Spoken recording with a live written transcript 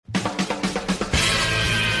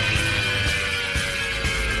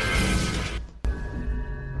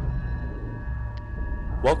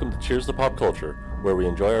Welcome to Cheers to Pop Culture, where we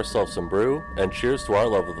enjoy ourselves some brew and cheers to our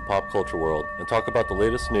love of the pop culture world and talk about the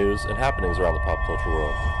latest news and happenings around the pop culture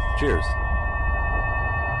world. Cheers.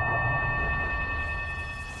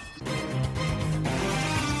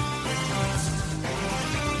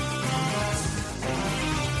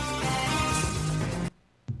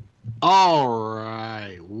 All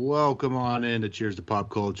right, welcome on in to Cheers to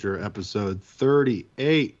Pop Culture, episode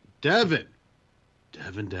 38. Devin.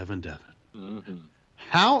 Mm-hmm.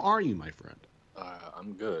 How are you, my friend?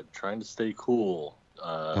 I'm good. Trying to stay cool.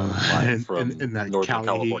 In that Northern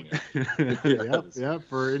California. Yep.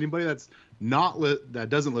 For anybody that's that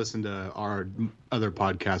doesn't listen to our other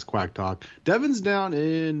podcast, Quack Talk, Devin's down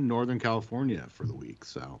in Northern California for the week.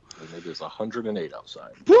 So It is 108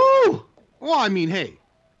 outside. Woo! Well, I mean, hey,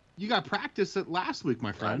 you got practice at last week,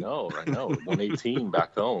 my friend. I know. 118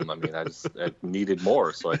 back home. I mean, I needed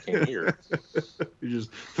more, so I came here. You're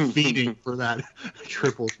just feeding for that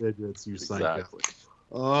triple digits, you psycho. Exactly.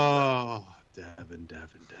 Oh, Devin.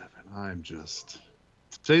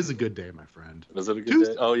 Today's a good day, my friend. Is it a good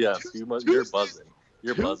day? Oh, yes. You're buzzing.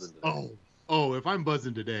 You're buzzing today. Oh, if I'm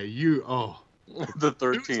buzzing today, The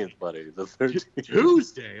 13th, buddy. The 13th.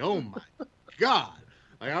 Tuesday. Oh, my God.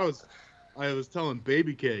 Like I was telling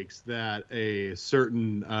Baby Cakes that a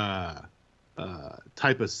certain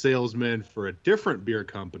type of salesman for a different beer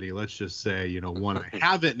company, let's just say, one I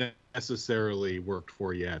haven't necessarily worked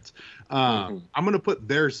for yet, I'm going to put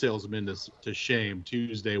their salesman to shame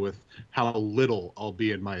Tuesday with how little I'll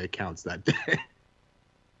be in my accounts that day.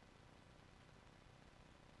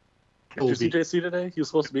 Did you see JC today? He was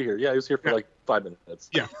supposed to be here. Yeah, he was here for like 5 minutes.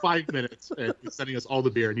 Yeah, 5 minutes. And he's sending us all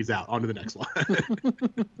the beer, and he's out. On to the next one.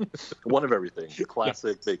 One of everything.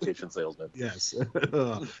 Classic vacation salesman. Yes.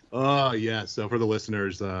 Yeah. So for the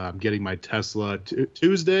listeners, I'm getting my Tesla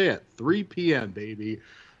Tuesday at 3 p.m., baby.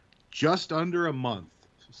 Just under a month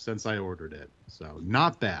since I ordered it. So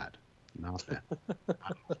not bad. Devin.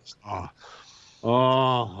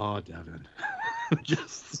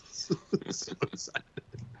 Just so excited.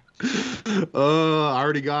 I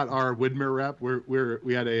already got our Widmer rep.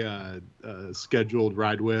 We had a scheduled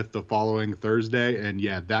ride with the following Thursday, and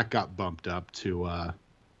yeah, that got bumped up to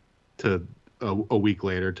a week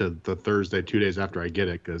later, to the Thursday 2 days after I get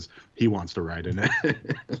it, because he wants to ride in it.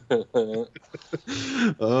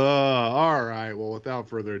 All right. Well, without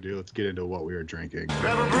further ado, let's get into what we were drinking.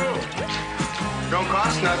 Grab a brew. Don't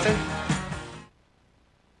cost nothing.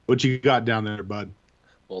 What you got down there, bud?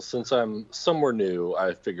 Well, since I'm somewhere new,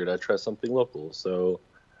 I figured I'd try something local. So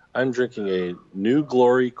I'm drinking a New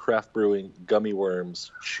Glory Craft Brewing Gummy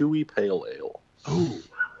Worms Chewy Pale Ale. Oh.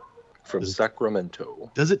 From Sacramento.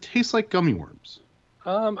 Does it taste like gummy worms?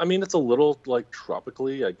 I mean, it's a little like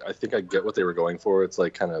tropically. I think I get what they were going for. It's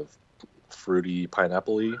like kind of fruity,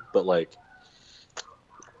 pineapple-y, but like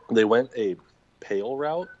they went a pale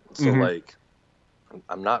route. So like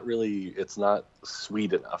I'm not really, it's not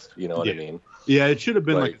sweet enough. You know what I mean? Yeah, it should have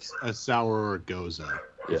been like a sour or a goza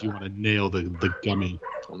if you want to nail the gummy.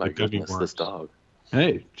 Oh my goodness, this dog.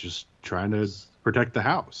 Hey, just trying to protect the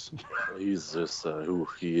house. He's just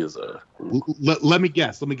he is a. Let me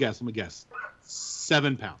guess.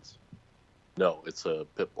 7 pounds. No, it's a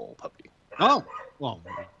pit bull puppy. Oh, well,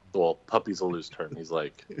 puppy's a loose term. He's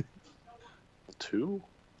like 2,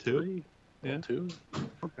 3. Yeah. 2.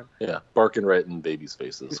 Okay. Yeah, barking right in babies'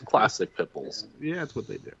 faces. Classic pit bulls. Yeah, that's what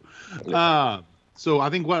they do. Yeah. So I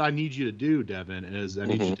think what I need you to do, Devin, is I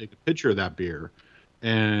need you to take a picture of that beer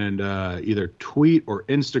and either tweet or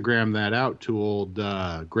Instagram that out to old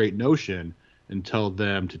Great Notion and tell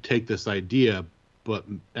them to take this idea, but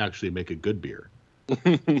actually make a good beer.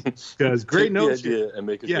 Because Great Notion idea and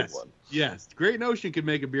make a good one. Yes, Great Notion can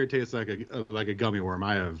make a beer taste like a gummy worm.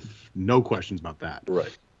 I have no questions about that.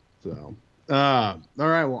 Right. So. All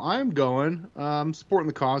right. Well, I'm supporting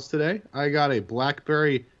the cause today. I got a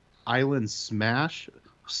Blackberry Island Smash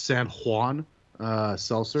San Juan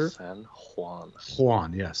seltzer. San Juan.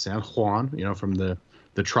 San Juan. From the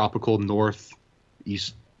tropical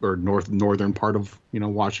northeast or northern part of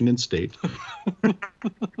Washington State.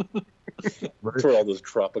 Where all those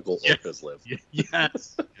tropical orcas live.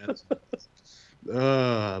 Yes.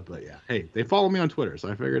 But yeah, hey, they follow me on Twitter, so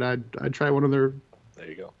I figured I'd try one of their. There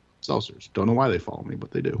you go. Seltzers. Don't know why they follow me,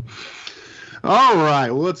 but they do. All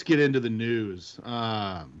right, well, let's get into the news.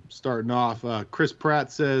 Starting off, Chris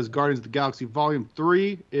Pratt says Guardians of the Galaxy Volume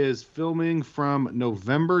 3 is filming from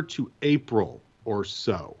November to April or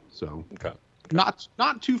so. So not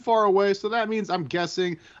too far away. So that means I'm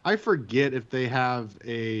guessing, I forget if they have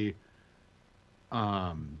a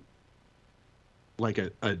like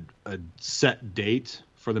a set date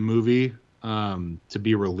for the movie to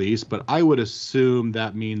be released, but I would assume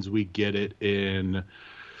that means we get it in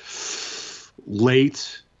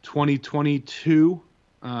late 2022.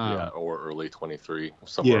 Or early 23,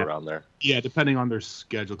 somewhere around there. Yeah, depending on their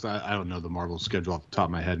schedule. Because I don't know the Marvel schedule off the top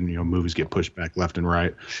of my head, and movies get pushed back left and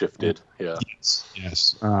right. Shifted, yeah.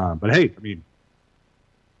 Yes. But hey, I mean,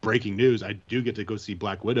 breaking news: I do get to go see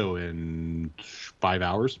Black Widow in 5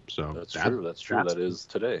 hours. So That's true. That is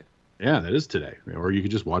today. Yeah, that is today. Or you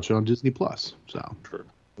could just watch it on Disney Plus. So true.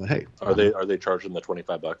 But hey, are they charging the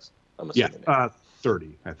 $25? I'm assuming. Yeah,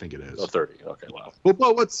 30. I think it is. Oh, 30. Okay, wow.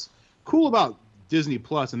 Well, what's cool about Disney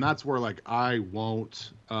Plus, and that's where like I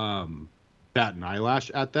won't bat an eyelash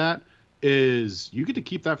at that, is you get to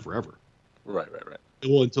keep that forever. Right.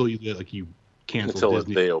 Well, until you cancel until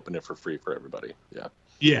Disney. They open it for free for everybody. Yeah.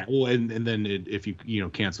 Yeah. Well, and then if you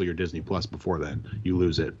cancel your Disney Plus before then, you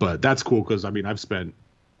lose it. But that's cool because I mean I've spent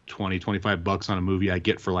 $20-$25 on a movie I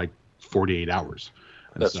get for like 48 hours.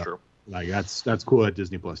 And that's true. Like that's cool that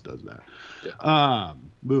Disney Plus does that. Yeah.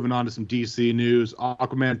 Moving on to some DC news.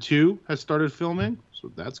 Aquaman 2 has started filming,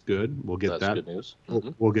 so that's good. We'll get that's that. Good news.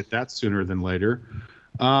 We'll get that sooner than later.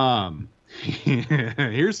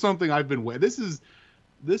 Here's something I've been this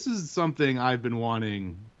is something I've been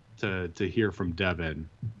wanting to hear from Devin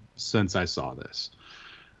since I saw this.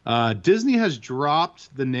 Disney has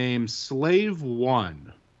dropped the name Slave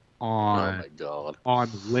One on oh my God. on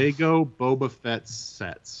Lego Boba Fett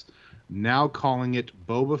sets, now calling it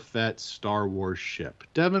Boba Fett Star Wars ship.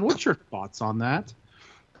 Devin, what's your thoughts on that?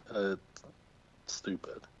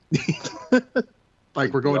 Stupid.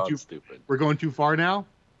 Like we're going too far now?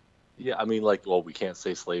 Yeah, I mean, we can't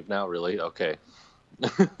say slave now, really? Okay.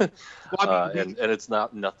 Well, and it's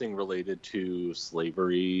nothing related to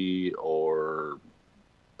slavery or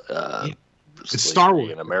it's Star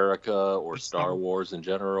Wars in America or Star Wars in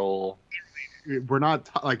general. We're not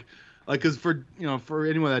because for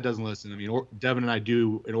anyone that doesn't listen, I mean, Devin and I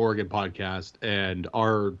do an Oregon podcast, and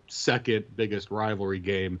our second biggest rivalry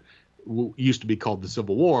game used to be called the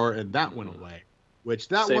Civil War, and that went away. Which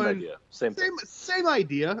same idea. Same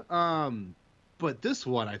idea. But this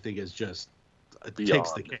one I think is just beyond.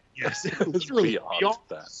 Takes the cake. Yes, literally beyond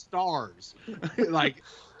that. Stars.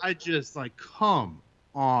 Come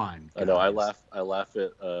on. Guys. I know. I laugh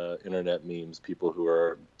at internet memes, people who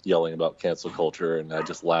are yelling about cancel culture, and I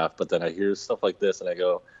just laugh. But then I hear stuff like this, and I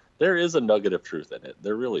go, there is a nugget of truth in it.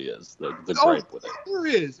 There really is. The gripe with it. There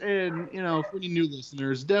is. And for any new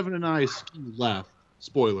listeners, Devin and I skew left.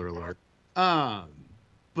 Spoiler alert.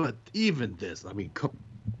 But even this, I mean,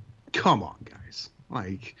 come on, guys.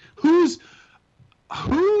 Like, who's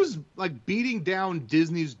like beating down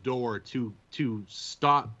Disney's door to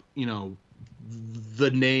stop,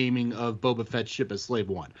 the naming of Boba Fett's ship as Slave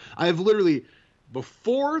One? I have literally,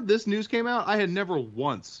 before this news came out, I had never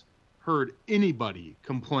once heard anybody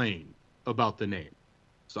complain about the name.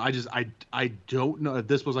 So I don't know if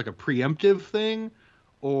this was like a preemptive thing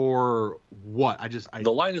or what.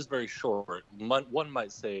 The line is very short. One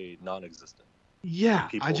might say non-existent. Yeah,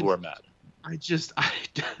 people who are mad.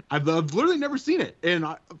 I've literally never seen it, and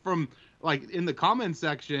from like in the comment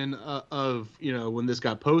section of when this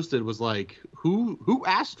got posted was like, who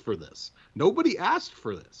asked for this? Nobody asked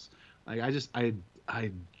for this. Like I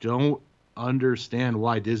don't understand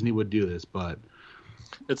why Disney would do this, but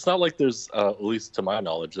it's not like there's at least to my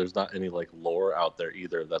knowledge, there's not any like lore out there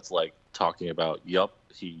either that's like talking about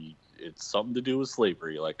it's something to do with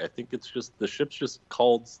slavery. Like I think it's just the ship's just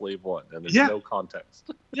called Slave One, and there's no context.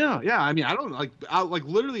 Yeah. I mean, I don't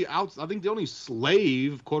literally out. I think the only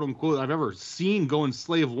slave, quote unquote, I've ever seen going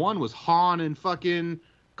Slave One was Han and fucking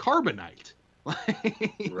Carbonite.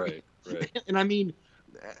 Right. And I mean,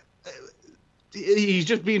 he's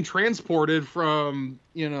just being transported from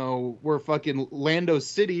where fucking Lando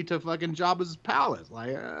City to fucking Jabba's palace. I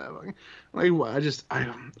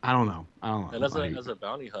don't know. And as a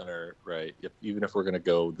bounty hunter, right? Even if we're gonna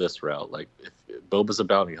go this route, like if Boba's a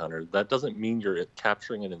bounty hunter, that doesn't mean you're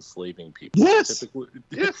capturing and enslaving people. Yes.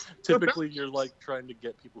 Typically, you're like trying to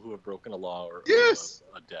get people who have broken a law or a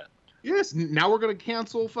debt. Yes. Now we're gonna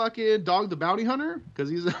cancel fucking Dog the Bounty Hunter because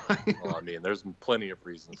he's. Well, I mean, there's plenty of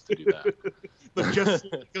reasons to do that. But just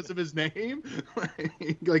because of his name,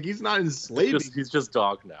 like he's not enslaving. He's just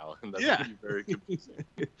Dog now, and that's very confusing.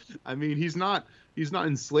 I mean, he's not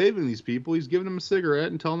enslaving these people. He's giving them a cigarette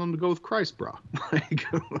and telling them to go with Christ, bro.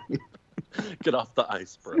 Get off the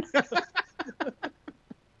ice, bro.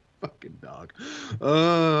 Fucking Dog.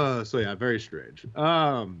 So yeah, very strange.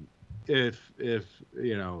 If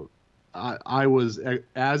I was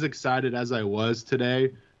as excited as I was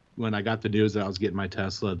today when I got the news that I was getting my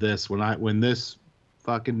Tesla. When this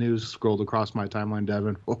fucking news scrolled across my timeline,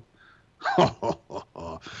 Devin,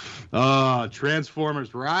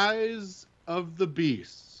 Transformers: Rise of the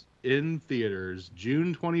Beasts in theaters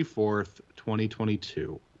June 24th,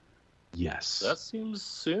 2022. Yes. That seems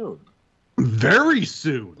soon. Very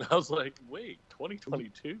soon. I was like, wait,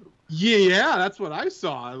 2022? Yeah, that's what I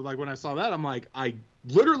saw. Like when I saw that, I'm like,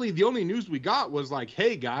 literally the only news we got was like,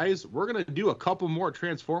 hey guys, we're gonna do a couple more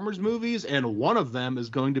Transformers movies, and one of them is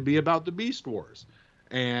going to be about the Beast Wars.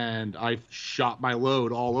 And I shot my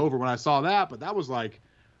load all over when I saw that, but that was like,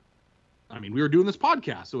 I mean, we were doing this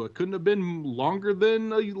podcast, so it couldn't have been longer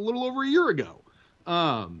than a little over a year ago.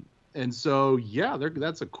 And so, yeah,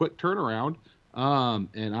 that's a quick turnaround.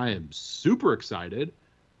 And I am super excited.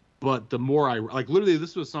 But the more I, like, literally,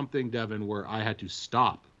 this was something, Devin, where I had to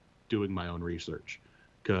stop doing my own research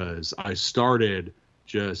because I started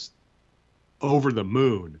just over the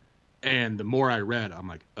moon. And the more I read, I'm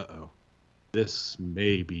like, uh-oh, this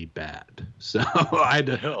may be bad. So I had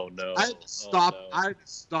to stop. Oh, no. I had to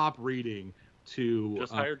stop reading to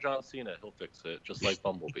just hire John Cena. He'll fix it, just like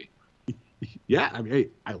Bumblebee. Yeah, I mean, hey,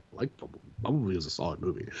 I like Bumblebee. Bumblebee is a solid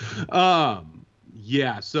movie.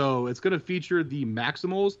 Yeah, so it's going to feature the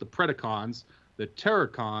Maximals, the Predacons, the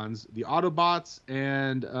Terracons, the Autobots,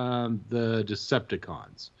 and the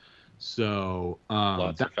Decepticons. So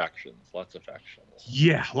Lots of factions.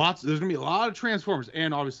 Yeah, there's gonna be a lot of Transformers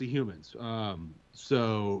and obviously humans.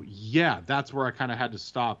 So yeah, that's where I kind of had to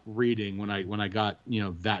stop reading when I got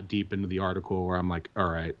that deep into the article where I'm like, all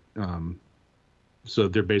right, so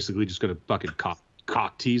they're basically just gonna fucking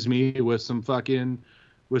cock tease me with some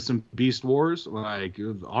Beast Wars. Like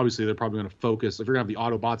obviously they're probably gonna focus, if you're gonna have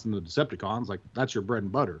the Autobots and the Decepticons, like that's your bread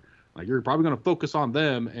and butter. Like you're probably gonna focus on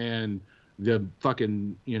them, and the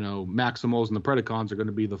fucking, Maximals and the Predacons are going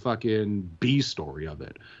to be the fucking B story of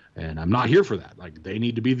it. And I'm not here for that. Like, they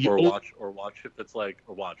need to be the... Watch if it's like...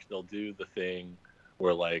 they'll do the thing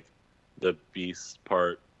where, like, the Beast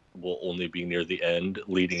part will only be near the end,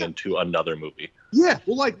 leading into another movie. Yeah,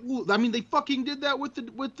 I mean, they fucking did that with the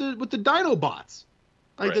Dinobots.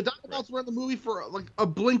 Like, the Dinobots were in the movie for, like, a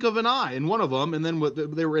blink of an eye in one of them, and then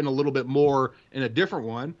they were in a little bit more in a different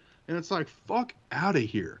one. And it's like, fuck out of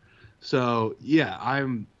here. So, yeah,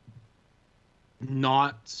 I'm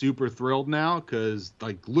not super thrilled now because,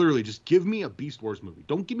 like, literally just give me a Beast Wars movie.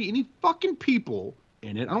 Don't give me any fucking people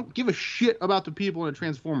in it. I don't give a shit about the people in a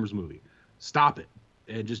Transformers movie. Stop it.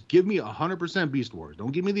 And just give me 100% Beast Wars.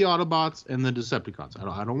 Don't give me the Autobots and the Decepticons.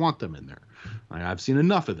 I don't want them in there. Like, I've seen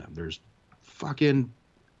enough of them. There's fucking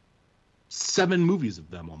 7 movies of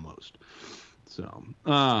them almost. So,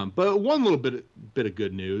 but one little bit of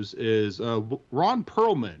good news is Ron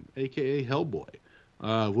Perlman, aka Hellboy,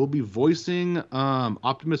 will be voicing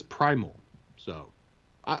Optimus Primal. So,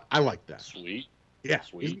 I like that. Sweet. Yeah,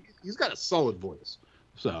 sweet. He's got a solid voice.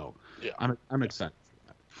 So, yeah, I'm excited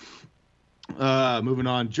for that. Moving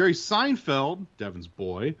on, Jerry Seinfeld, Devin's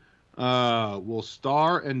boy, will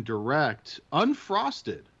star and direct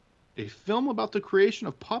Unfrosted, a film about the creation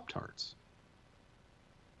of Pop-Tarts.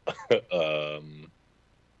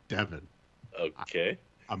 Devin. Okay.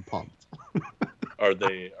 I'm pumped. Are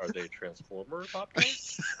they Transformer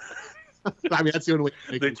Pop-Tarts? I mean, that's the only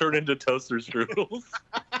way they turn into toaster strudels.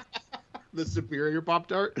 The superior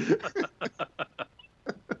Pop-Tart.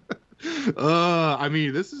 I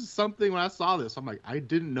mean, this is something when I saw this, I'm like, I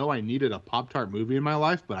didn't know I needed a Pop-Tart movie in my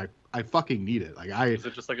life, but I fucking need it. Like, Is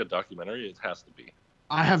it just like a documentary? It has to be.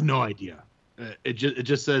 I have no idea. It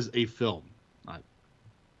just says a film.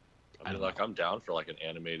 I mean, like, I'm down for like an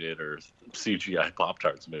animated or CGI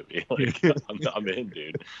Pop-Tarts movie. Like, I'm in,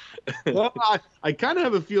 dude. Well, I kind of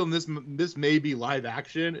have a feeling this may be live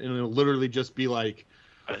action, and it'll literally just be like.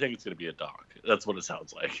 I think it's gonna be a doc. That's what it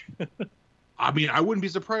sounds like. I mean, I wouldn't be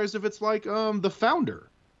surprised if it's like The Founder,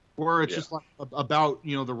 where it's just like about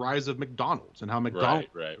the rise of McDonald's and how McDonald's.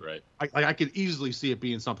 Right. I could easily see it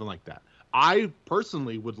being something like that. I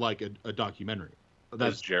personally would like a documentary.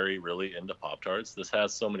 Is Jerry really into Pop-Tarts? This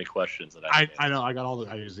has so many questions that I know. I got all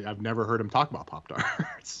the. I've never heard him talk about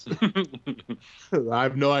Pop-Tarts. I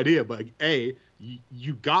have no idea. But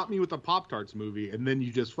you got me with the Pop-Tarts movie, and then you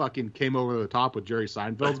just fucking came over the top with Jerry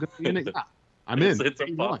Seinfeld's gonna be in it. Yeah, I'm in. It's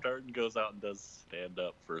a Pop-Tart and goes out and does stand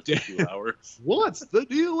up for 2 hours. What's the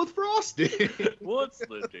deal with frosting? What's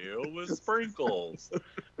the deal with sprinkles?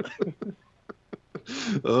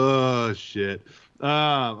 Oh shit.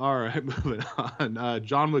 All right, moving on.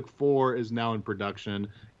 John Wick 4 is now in production.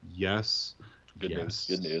 Yes. Good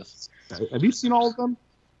news. Have you seen all of them?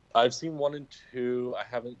 I've seen 1 and 2. I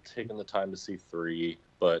haven't taken the time to see 3,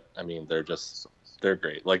 but I mean, they're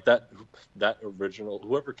great. Like that original,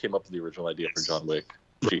 whoever came up with the original idea for John Wick,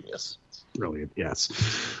 genius. Brilliant. Yes.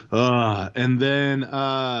 And then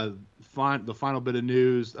the final bit of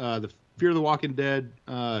news: the Fear the Walking Dead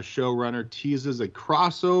showrunner teases a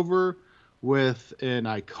crossover with an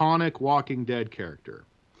iconic Walking Dead character.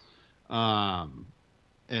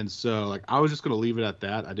 And so, like, I was just going to leave it at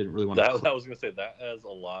that. I didn't really want to. I was going to say that has a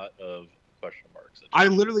lot of question marks. I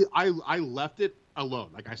literally, I left it alone.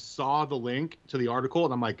 Like, I saw the link to the article,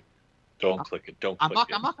 and I'm like, don't click it. Don't click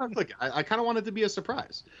it. I'm not going to click it. I kind of wanted it to be a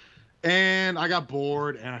surprise. And I got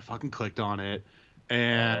bored, and I fucking clicked on it.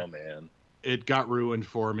 And oh, man. It got ruined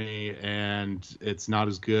for me, and it's not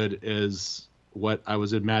as good as what I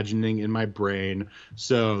was imagining in my brain.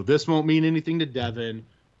 So this won't mean anything to Devin,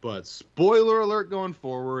 but spoiler alert going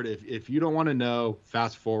forward. If you don't want to know,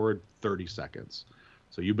 fast forward 30 seconds.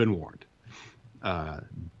 So you've been warned.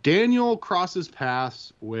 Daniel crosses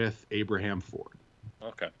paths with Abraham Ford.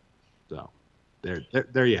 Okay. So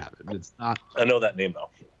there you have it. It's not. I know that name though.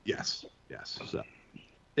 Yes. So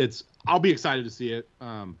I'll be excited to see it.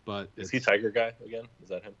 But is he Tiger Guy again? Is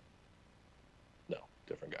that him? No,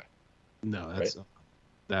 different guy. No,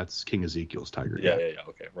 that's King Ezekiel's Tiger Guy. Yeah.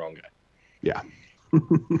 Okay, wrong guy. Yeah.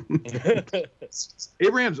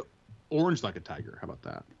 Abraham's orange like a tiger. How about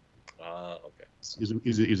that? Okay.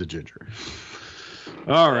 He's a ginger.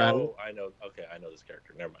 All right. Oh, I know. Okay, I know this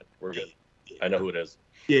character. Never mind. We're good. I know who it is.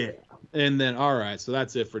 Yeah. And then, all right. So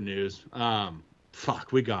that's it for news.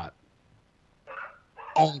 We got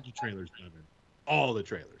all the trailers, Devin. All the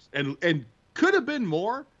trailers, and could have been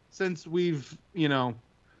more since we've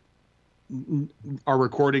are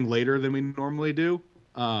recording later than we normally do.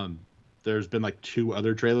 There's been like 2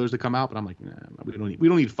 other trailers to come out, but I'm like, nah, we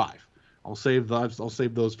don't need 5. I'll save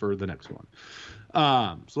those for the next one.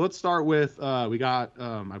 So let's start with we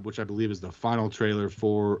got which I believe is the final trailer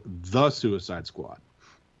for The Suicide Squad.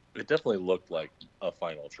 It definitely looked like a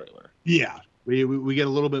final trailer. Yeah, we get a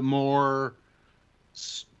little bit more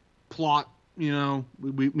plot. We know a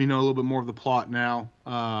little bit more of the plot now.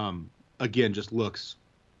 Again, just looks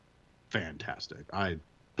fantastic. I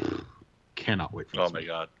cannot wait for this. Oh my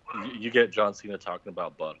god. You get John Cena talking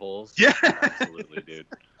about buttholes? Yeah. Absolutely, dude.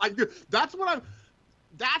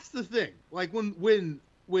 That's the thing. Like when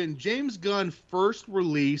James Gunn first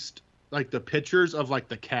released like the pictures of like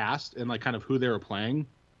the cast and like kind of who they were playing,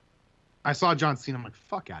 I saw John Cena. I'm like,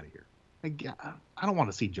 fuck out of here. Like, I don't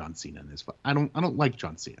want to see John Cena in this. I don't like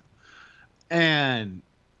John Cena. And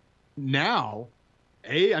now,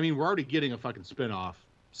 we're already getting a fucking spinoff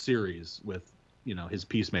series with, his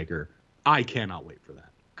Peacemaker. I cannot wait for that.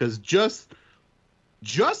 Because just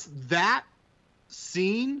that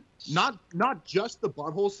scene, not just the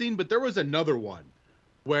butthole scene, but there was another one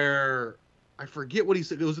where I forget what he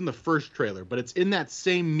said. It was in the first trailer, but it's in that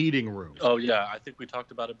same meeting room. Oh yeah, I think we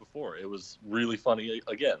talked about it before. It was really funny.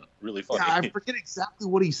 Again, really funny. Yeah, I forget exactly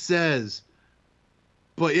what he says,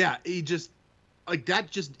 but yeah, he just like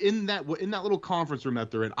that. Just in that little conference room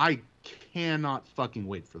that they're in, I cannot fucking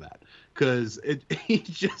wait for that because he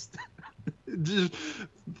just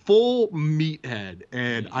full meathead,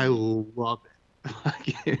 and I love it.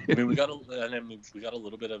 we got a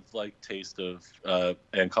little bit of like taste of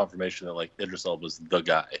and confirmation that like Idris Elba was the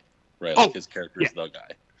guy, right? Like his character is the guy.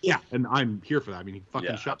 Yeah, and I'm here for that. He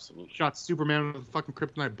fucking shot Superman with a fucking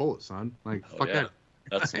kryptonite bullet, son. Like fuck that.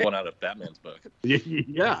 That's one out of Batman's book.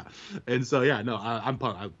 Yeah, and so I'm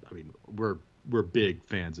pumped. We're big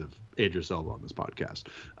fans of Idris Elba on this podcast.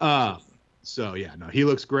 So yeah, no, he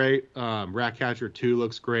looks great. Ratcatcher 2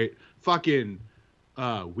 looks great. Fucking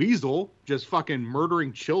Weasel just fucking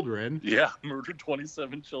murdering children. Yeah, murdered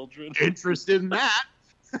 27 children. Interested in that.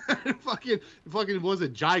 fucking was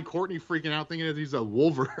it Jai Courtney freaking out thinking that he's a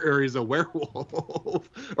Wolverine or he's a werewolf?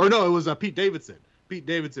 Or no, it was Pete Davidson. Pete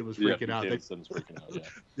Davidson was freaking out. Davidson was freaking out.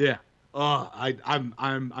 Yeah.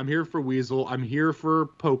 I'm here for Weasel. I'm here for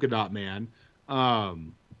Polka Dot Man.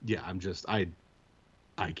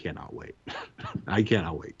 I cannot wait. I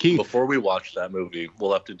cannot wait. Keith, before we watch that movie,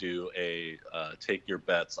 we'll have to do a take your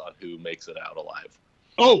bets on who makes it out alive.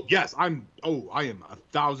 Oh yes, I am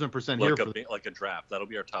 1,000% here for like a draft. That'll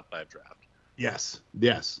be our top 5 draft. Yes,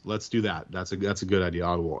 let's do that. That's a good idea.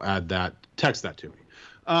 I will add that. Text that to me.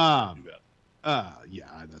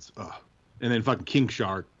 That's and then fucking King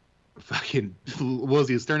Shark, fucking was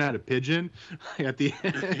he staring at a pigeon at the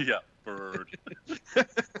end? Yeah, bird.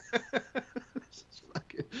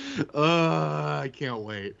 I can't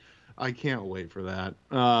wait. I can't wait for that.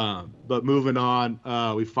 But moving on,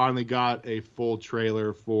 we finally got a full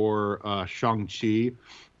trailer for Shang-Chi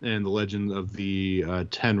and the Legend of the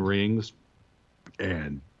Ten Rings.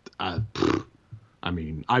 And I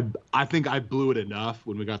think I blew it enough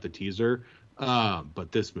when we got the teaser.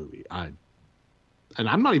 But this movie, I'm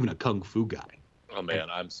not even a kung fu guy. Oh man,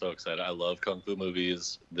 I'm so excited. I love kung fu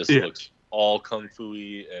movies. This Yeah. looks all kung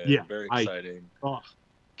fu-y and Yeah, very exciting.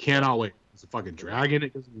 Cannot wait. There's a fucking dragon.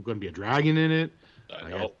 There's going to be a dragon in it. I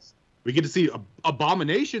know. We get to see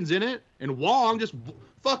Abominations in it, and Wong, just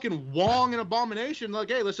fucking Wong and Abomination. Like,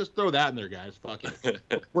 hey, let's just throw that in there, guys. Fuck it.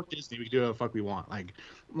 We're Disney. We can do whatever the fuck we want.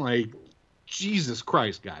 Like, Jesus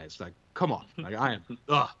Christ, guys. Like, come on. Like, I am.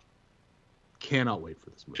 Cannot wait for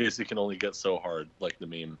this movie. Casey can only get so hard, like the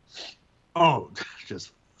meme. Oh,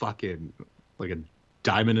 just fucking like a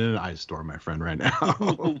diamond in an ice storm, my friend, right now.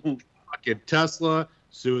 Fucking Tesla,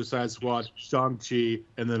 Suicide Squad, Shang-Chi,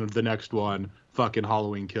 and then the next one, fucking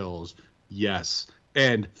Halloween Kills. Yes.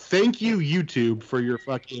 And thank you, YouTube, for your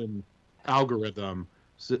fucking algorithm.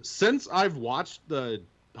 Since I've watched the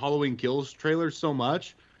Halloween Kills trailer so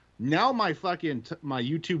much, now my fucking my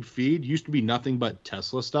YouTube feed used to be nothing but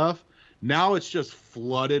Tesla stuff. Now it's just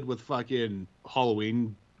flooded with fucking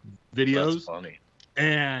Halloween videos. That's funny.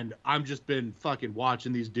 And I'm just been fucking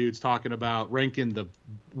watching these dudes talking about ranking the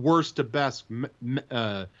worst to best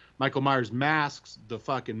Michael Myers masks, the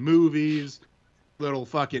fucking movies, little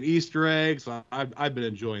fucking Easter eggs. I've been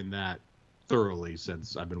enjoying that thoroughly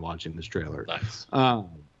since I've been watching this trailer. Nice.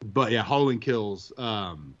 But yeah, Halloween Kills.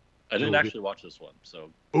 I didn't actually watch this one,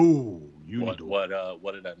 so. Oh,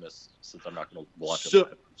 what did I miss? Since I'm not going to watch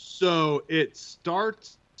it. So it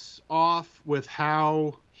starts off with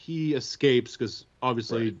how he escapes, because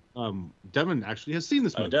obviously Devin actually has seen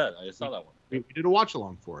this movie. I saw that one. We did a watch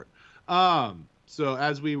along for it. So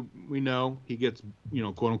as we know, he gets,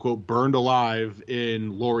 quote unquote, burned alive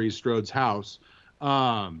in Laurie Strode's house. We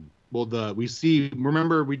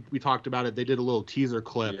remember we talked about it. They did a little teaser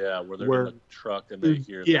clip. Yeah, where they're in the truck and they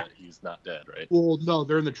hear that he's not dead, right? Well, no,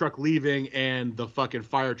 they're in the truck leaving, and the fucking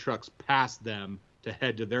fire trucks pass them to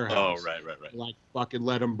head to their house. Oh, right. Like fucking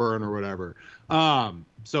let them burn or whatever.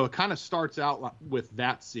 So it kind of starts out with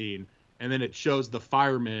that scene, and then it shows the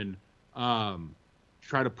firemen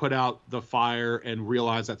try to put out the fire and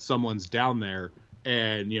realize that someone's down there,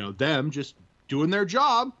 and them just doing their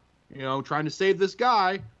job, trying to save this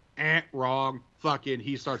guy. Wrong. Fucking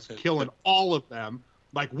he starts killing all of them,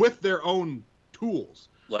 like with their own tools.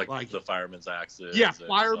 Like the fireman's axes. Yeah,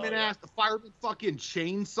 fireman axe, the fireman fucking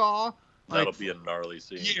chainsaw. That'll be a gnarly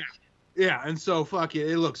scene. Yeah, and so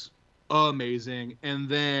it looks amazing. And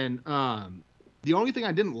then the only thing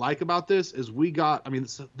I didn't like about this is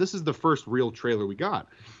this is the first real trailer we got.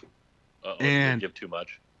 And did they give too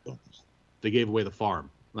much? They gave away the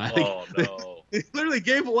farm. Oh no! They literally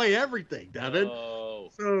gave away everything, Devin. Oh.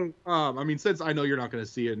 So since I know you're not going to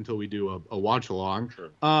see it until we do a watch along,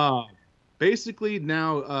 sure. Basically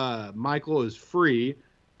now Michael is free,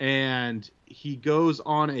 and he goes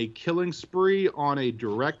on a killing spree on a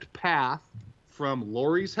direct path from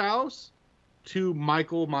Laurie's house to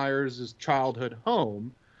Michael Myers' childhood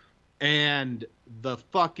home, and the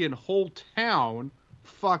fucking whole town,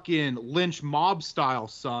 fucking lynch mob style,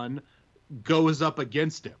 son, goes up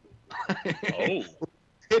against him. Oh.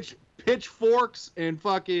 Pitchforks and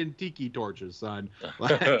fucking tiki torches, son.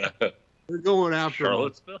 They're going after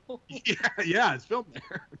Charlottesville? Yeah, it's filmed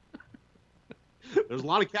there. There's a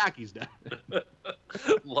lot of khakis down there.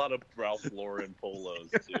 A lot of Ralph Lauren polos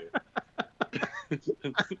too.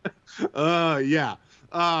 Yeah.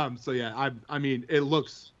 So yeah, it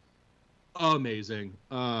looks amazing.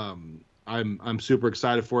 I'm super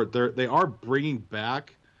excited for it. They are bringing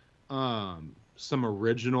back some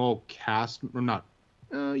original cast, or not.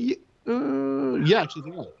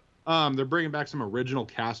 Actually, they're bringing back some original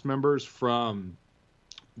cast members from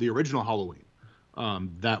the original Halloween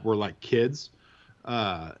that were like kids,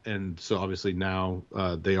 and so obviously now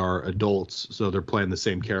they are adults, so they're playing the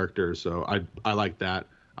same characters. So I like that.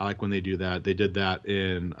 I like when they do that. They did that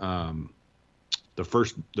in the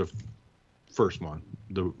first one,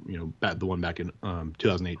 the one back in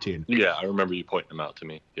 2018. Yeah, I remember you pointing them out to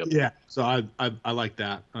me. Yep. Yeah, so I like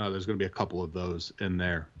that. There's going to be a couple of those in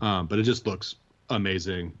there, but it just looks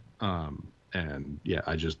amazing. And yeah,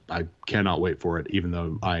 I cannot wait for it, even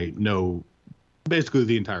though I know basically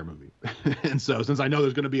the entire movie. And so since I know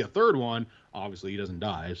there's going to be a third one, obviously he doesn't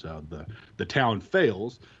die, so the town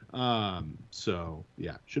fails. So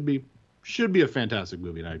yeah, should be a fantastic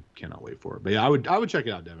movie, and I cannot wait for it. But yeah, I would check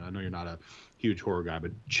it out, Devin. I know you're not a huge horror guy,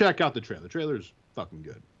 but check out the trailer. The trailer's fucking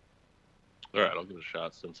good. All right, I'll give it a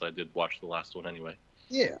shot since I did watch the last one anyway.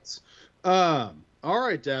 Yes. All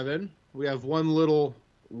right, Devin. We have one little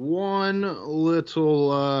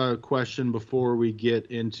question before we get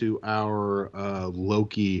into our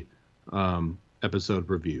Loki episode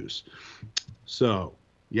reviews. So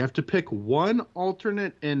you have to pick one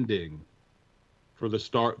alternate ending for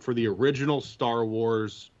the original Star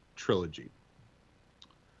Wars trilogy.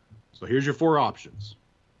 So here's your 4 options.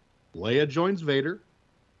 Leia joins Vader.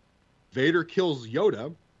 Vader kills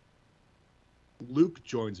Yoda. Luke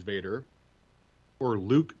joins Vader. Or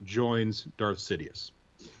Luke joins Darth Sidious.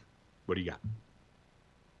 What do you got?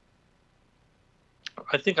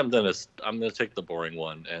 I think I'm gonna take the boring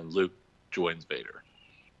one, and Luke joins Vader.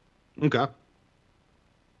 Okay.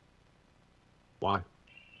 Why?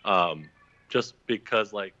 Just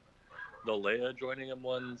because like the Leia joining him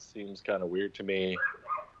one seems kind of weird to me.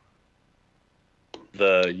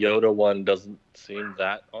 The Yoda one doesn't seem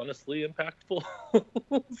that honestly impactful.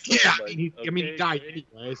 So Yeah, like, he died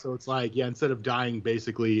anyway, so it's like, yeah, instead of dying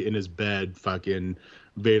basically in his bed, fucking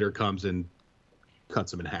Vader comes and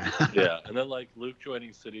cuts him in half. Yeah, and then like Luke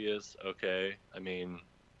joining Sidious, okay. I mean,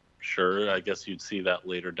 sure, I guess you'd see that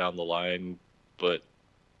later down the line, but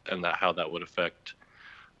how that would affect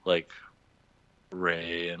like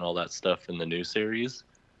Rey and all that stuff in the new series.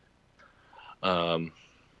 But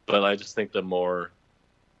I just think the more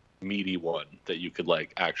meaty one that you could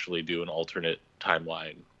like actually do an alternate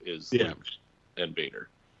timeline is Luke and Vader.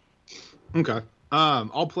 Okay.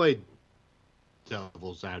 I'll play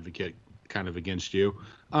devil's advocate kind of against you.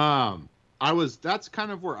 That's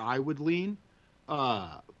kind of where I would lean.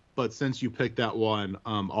 But since you picked that one,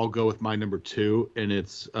 I'll go with my number 2, and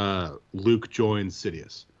it's Luke joins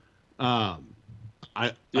Sidious.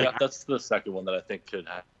 That's the second one that I think could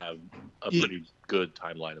have a pretty good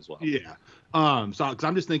timeline as well. Yeah. So because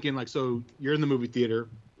I'm just thinking like, so you're in the movie theater,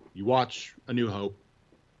 you watch A New Hope,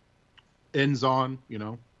 ends on,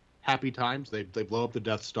 happy times. They blow up the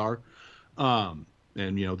Death Star, and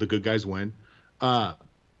the good guys win. Then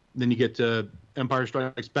you get to Empire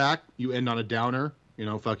Strikes Back, you end on a downer.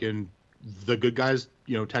 Fucking the good guys,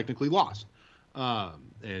 technically lost.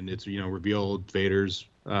 And it's revealed Vader's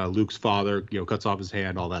Luke's father, cuts off his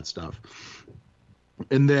hand, all that stuff.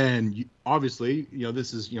 And then obviously,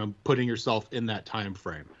 this is, putting yourself in that time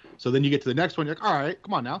frame. So then you get to the next one, you're like, all right,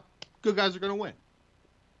 come on now. Good guys are going to win.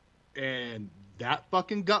 And that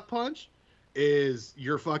fucking gut punch is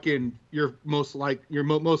your most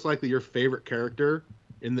likely your favorite character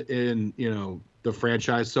in the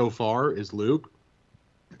franchise so far is Luke.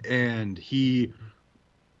 And he,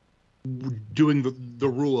 doing the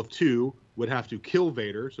rule of 2, would have to kill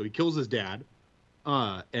Vader. So he kills his dad.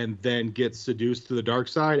 And then gets seduced to the dark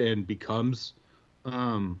side and becomes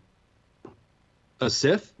a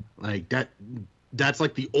Sith. Like that's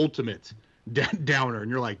like the ultimate downer.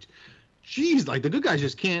 And you're like, geez, like the good guys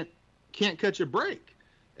just can't catch a break.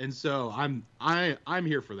 And so I'm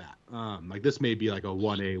here for that. Like this may be like a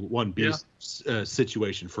 1A, 1B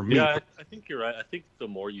situation for me. Yeah, I think you're right. I think the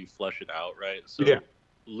more you flesh it out, right? So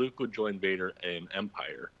Luke would join Vader in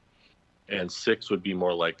Empire. And 6 would be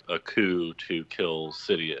more like a coup to kill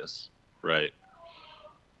Sidious, right?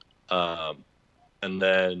 And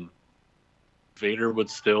then Vader would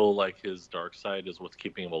still, like, his dark side is what's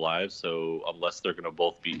keeping him alive. So unless they're going to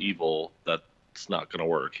both be evil, that's not going to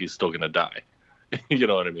work. He's still going to die. You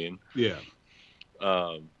know what I mean? Yeah.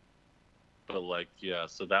 But like, yeah.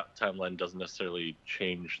 So that timeline doesn't necessarily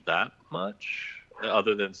change that much,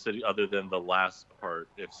 other than the last part.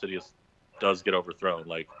 If Sidious does get overthrown,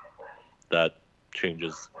 like. That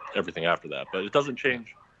changes everything after that. But it doesn't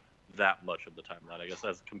change that much of the timeline, I guess,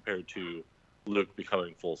 as compared to Luke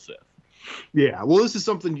becoming full Sith. Yeah, well, this is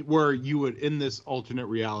something where you would, in this alternate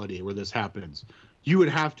reality where this happens, you would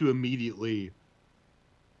have to immediately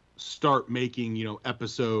start making,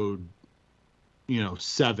 episode,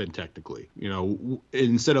 7 technically.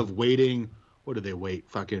 Instead of waiting, what did they wait?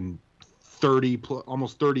 Fucking 30,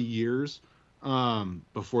 almost 30 years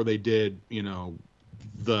before they did,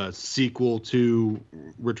 the sequel to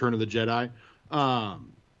Return of the Jedi.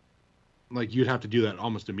 Like you'd have to do that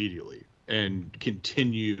almost immediately and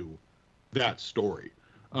continue that story.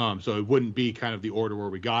 So it wouldn't be kind of the order where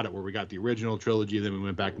we got the original trilogy, then we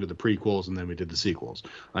went back into the prequels, and then we did the sequels.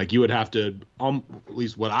 Like you would have to, at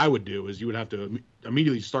least what I would do is you would have to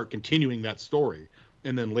immediately start continuing that story.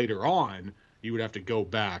 And then later on, you would have to go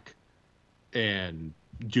back and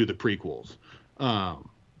do the prequels.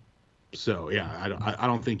 So yeah, I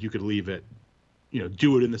don't think you could leave it,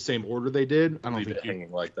 do it in the same order they did. I don't leave think it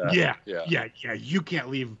hanging like that. Yeah. You can't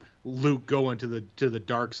leave Luke going to the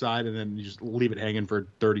dark side and then you just leave it hanging for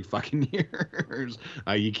 30 fucking years.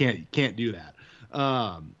 You can't do that.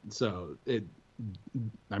 So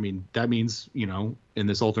that means in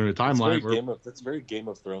this alternate timeline, that's very Game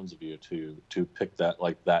of Thrones of you to pick that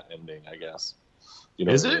like that ending, I guess.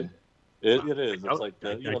 Is it? It is. It's like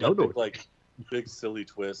that big silly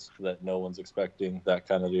twist that no one's expecting, that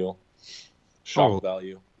kind of deal. Shock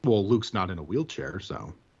value. Well, Luke's not in a wheelchair,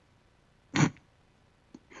 so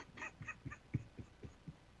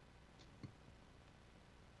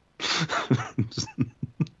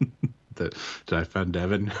Did I offend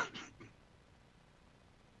Devin?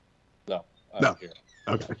 No, I No. don't hear.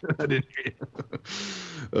 Okay, I didn't hear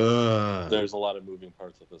you. There's a lot of moving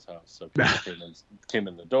parts at this house, so people came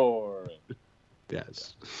in the door. And,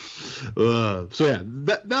 yes. So yeah,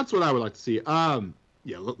 that's what I would like to see.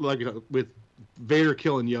 Yeah, like with Vader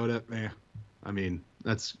killing Yoda, I mean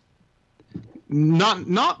that's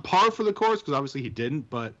not par for the course because obviously he didn't,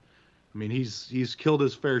 but I mean he's killed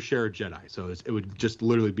his fair share of Jedi, so it would just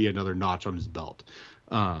literally be another notch on his belt.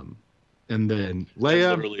 And then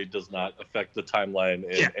Leia literally does not affect the timeline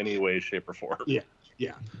in any way, shape, or form.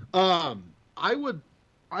 Yeah. I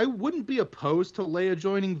wouldn't be opposed to Leia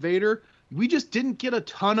joining Vader. We just didn't get a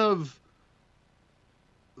ton of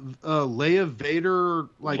Leia Vader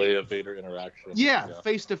interaction. Yeah,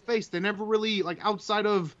 face to face. They never really outside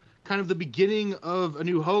of kind of the beginning of A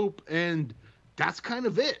New Hope, and that's kind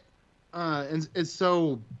of it. And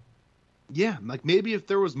so yeah, maybe if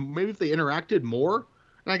they interacted more.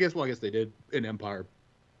 And I guess they did in Empire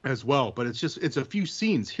as well, but it's a few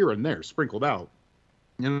scenes here and there sprinkled out.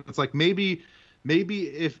 And it's maybe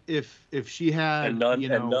if she had and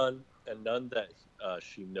none that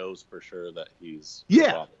she knows for sure that he's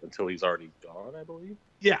until he's already gone, I believe.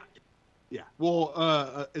 Yeah.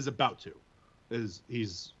 Well, is about to,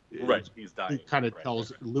 he's dying.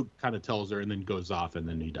 Luke kind of tells her, and then goes off, and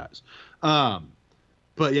then he dies.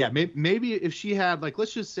 But yeah, maybe if she had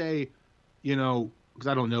let's just say, because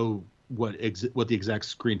I don't know what the exact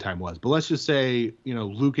screen time was, but let's just say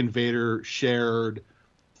Luke and Vader shared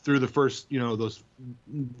through the first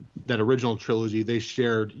that original trilogy, they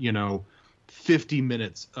shared 50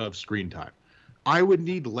 minutes of screen time. I would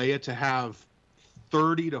need Leia to have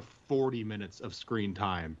 30 to 40 minutes of screen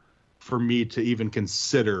time for me to even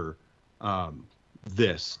consider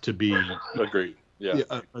this to be agreed. Yeah,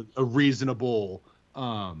 a reasonable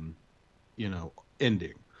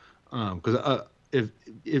ending. Because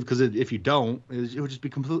if you don't, it would just be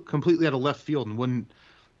completely out of left field and wouldn't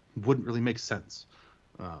really make sense.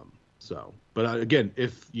 But again,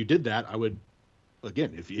 if you did that, I would,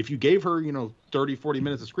 if you gave her 30, 40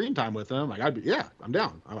 minutes of screen time with them, I'm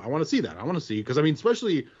down. I want to see that. I want to see, because I mean,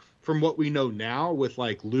 especially from what we know now with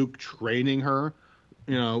Luke training her,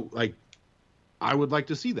 I would like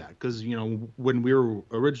to see that, because when we were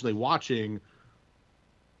originally watching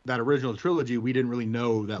that original trilogy, we didn't really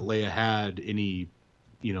know that Leia had any,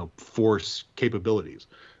 Force capabilities.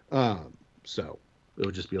 So it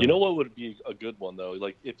would just be. What would be a good one though?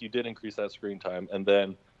 If you did increase that screen time and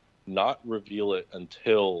then not reveal it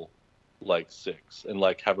until 6, and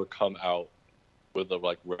have her come out with a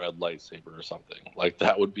red lightsaber or something.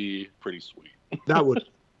 That would be pretty sweet. that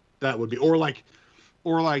would be, or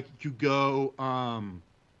you go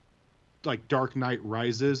Dark Knight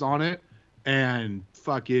Rises on it, and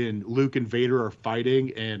fucking Luke and Vader are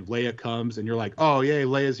fighting, and Leia comes, and you're like, oh yeah,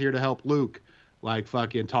 Leia's here to help Luke,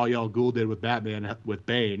 fucking Talia al Ghul did with Batman with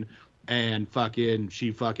Bane, and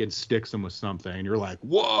she sticks him with something, and you're like,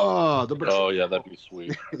 whoa! Oh yeah, that'd be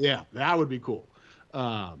sweet. Yeah, that would be cool.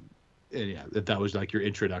 And yeah, if that was your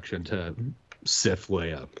introduction to Sith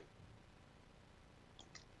Leia.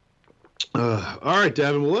 All right,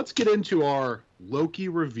 Devin. Well, let's get into our Loki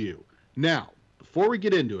review now. Before we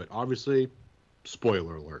get into it, obviously,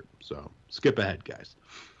 spoiler alert, so skip ahead, guys.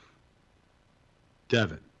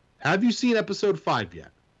 Devin, have you seen episode 5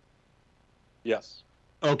 yet? Yes.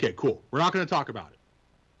 Okay, cool. We're not going to talk about it.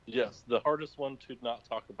 Yes, the hardest one to not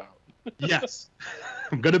talk about. Yes.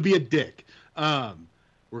 I'm going to be a dick.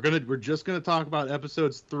 We're just going to talk about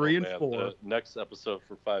episodes 3 and 4. The next episode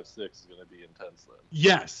for 5, 6 is going to be intense then.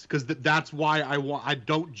 Yes, because that's why I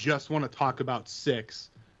don't just want to talk about 6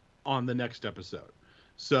 on the next episode.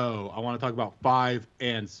 So I want to talk about 5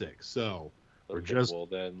 and 6. So well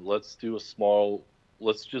then let's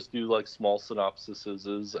just do small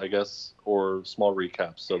synopsises, I guess, or small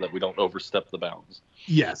recaps so that we don't overstep the bounds.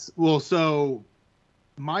 Yes. Well, so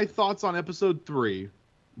my thoughts on episode 3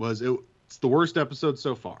 was it's the worst episode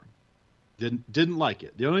so far. Didn't like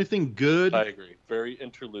it. The only thing good, I agree, very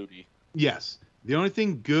interlude-y. Yes. The only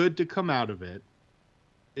thing good to come out of it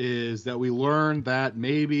is that we learned that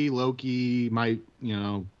maybe Loki might,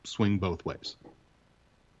 swing both ways.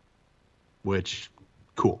 Which,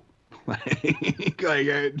 cool.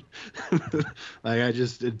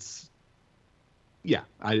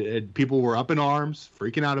 People were up in arms,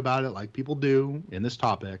 freaking out about it like people do in this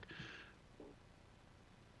topic.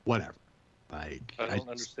 Whatever. I don't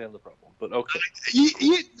understand the problem, but okay.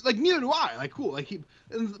 Neither do I. Cool.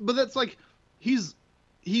 But that's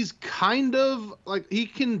he's kind of he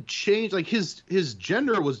can change. His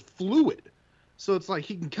gender was fluid, so it's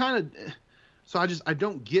he can kind of. So I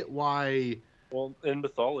don't get why. Well, in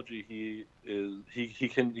mythology, he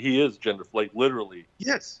is gender, like literally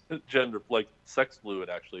Yes. gender, like sex fluid.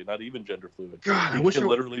 Actually, not even gender fluid. God, he can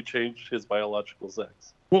literally change his biological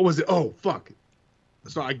sex. What was it? Oh, fuck.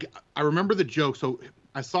 So I remember the joke. So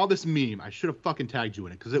I saw this meme. I should have fucking tagged you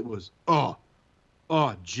in it because it was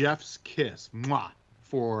Jeff's kiss, mwah,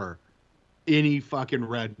 for any fucking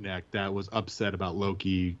redneck that was upset about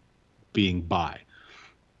Loki being bi.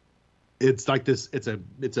 It's like this. It's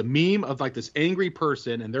a meme of like this angry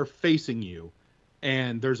person, and they're facing you,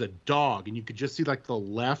 and there's a dog, and you could just see like the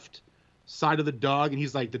left side of the dog, and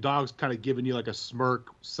he's like, the dog's kind of giving you like a smirk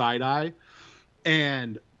side eye,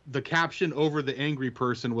 and the caption over the angry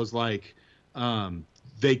person was like,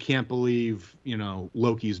 they can't believe,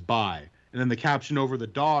 Loki's bi. And then the caption over the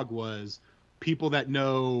dog was, people that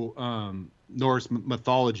know Norse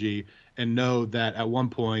mythology and know that at one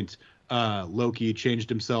point Loki changed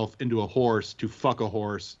himself into a horse to fuck a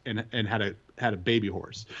horse and had a baby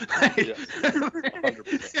horse. Yes.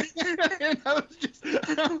 100%. And I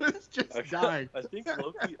was just dying. I think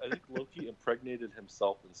Loki impregnated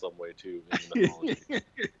himself in some way too in the mythology.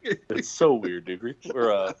 It's so weird, dude. Greek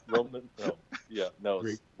or Roman? No, yeah, no.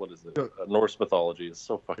 Greek. What is it? Norse mythology is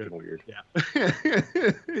so fucking weird. Yeah,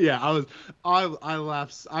 yeah. I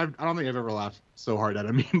laughed. I don't think I've ever laughed so hard at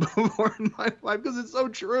a meme before in my life because it's so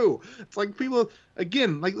true. It's like people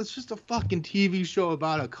again, like it's just a fucking TV show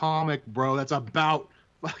about a comic, bro. That's about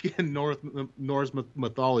fucking Norse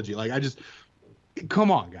mythology. Like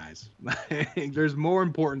come on, guys. There's more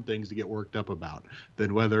important things to get worked up about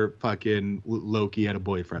than whether fucking Loki had a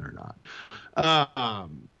boyfriend or not.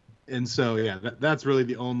 And so, yeah, that's really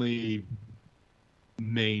the only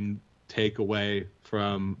main takeaway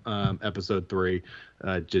from episode 3.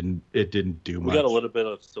 It didn't do much. We got a little bit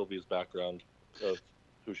of Sylvie's background of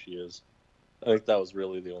who she is. I think that was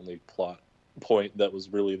really the only plot point that was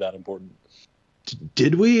really that important.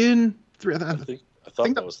 Did we in 3? I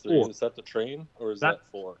thought that was 3. 4. Is that the train or is that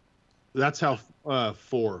 4? That's how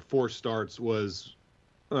 4 starts was.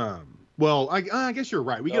 Well, I guess you're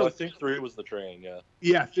right. I think 3 was the train. Yeah.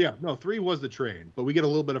 Yeah. No, 3 was the train, but we get a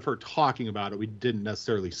little bit of her talking about it. We didn't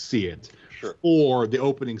necessarily see it. Sure. Or the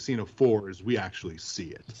opening scene of 4 is we actually see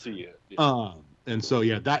it. Yeah. And so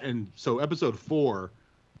so episode 4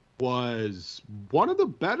 was one of the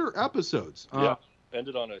better episodes. Yeah.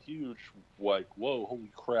 Ended on a huge like, whoa,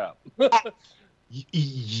 holy crap.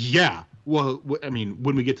 Yeah. Well, I mean,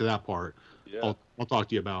 when we get to that part, yeah. I'll talk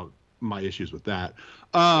to you about my issues with that.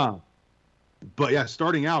 But yeah,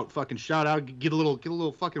 starting out, fucking shout out, get a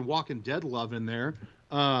little fucking Walking Dead love in there.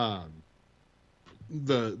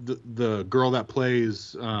 The girl that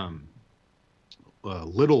plays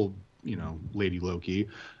little, Lady Loki,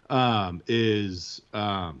 is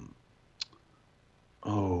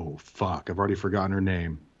oh fuck, I've already forgotten her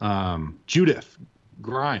name. Judith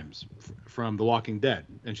Grimes from The Walking Dead,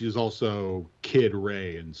 and she's also Kid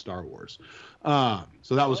Rey in Star Wars. So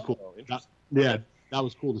that was cool. That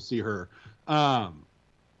was cool to see her. But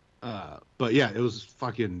yeah, it was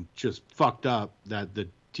fucking just fucked up that the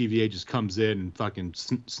TVA just comes in and fucking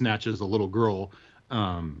snatches a little girl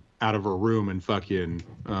out of her room in fucking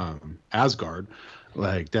Asgard.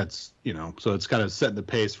 Like that's, so it's kind of setting the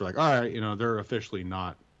pace for like, all right, they're officially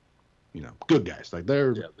not, good guys. Like they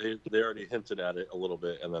already hinted at it a little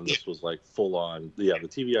bit, and then this was like full on. Yeah, the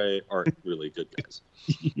TVA aren't really good guys.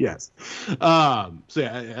 Yes. So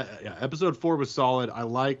yeah, episode 4 was solid. I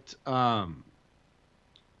liked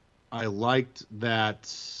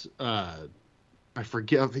that. I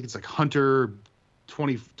forget. I think it's like Hunter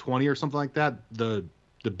 2020 or something like that. The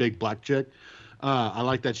big black chick. I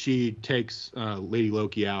like that she takes Lady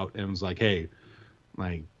Loki out and was like, hey,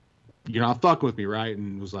 like, you're not fucking with me, right?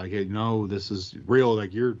 And was like, hey, no, this is real.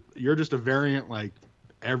 Like, you're just a variant like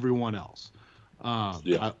everyone else.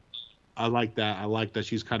 Yeah. I like that. I like that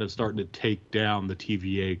she's kind of starting to take down the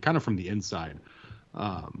TVA kind of from the inside,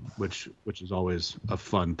 which is always a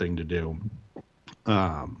fun thing to do.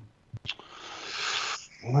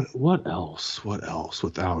 What else? What else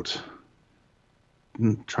without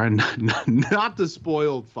trying not to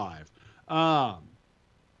spoil 5?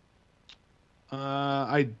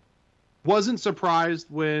 I wasn't surprised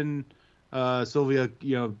when Sylvia,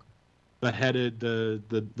 beheaded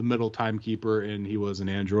the middle timekeeper and he was an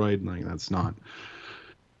android. Like that's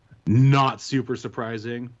not super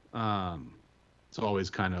surprising. It's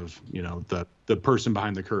always kind of, the person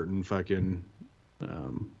behind the curtain fucking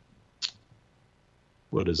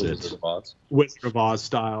what is it? Wizard of Oz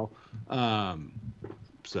style.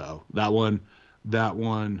 So that one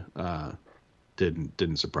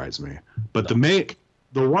didn't surprise me. But the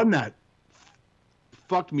one that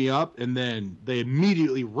fucked me up, and then they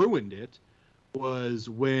immediately ruined it, was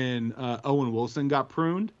when Owen Wilson got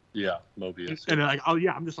pruned. Yeah, Mobius. And like, oh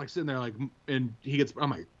yeah, I'm just like sitting there like, and he gets, I'm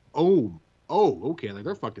like, oh, okay, like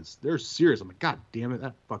they're serious. I'm like, God damn it,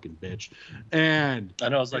 that fucking bitch. And I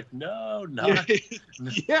know, I was like, no, not.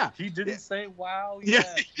 Yeah. He didn't say wow Yeah,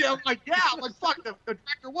 yet. yeah, I'm like, fuck, the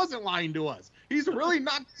director wasn't lying to us. He's really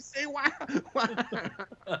not gonna say wow.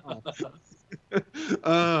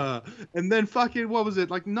 And then fucking, what was it?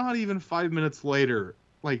 Like, not even 5 minutes later,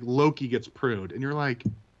 like Loki gets pruned, and you're like,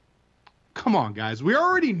 come on, guys. We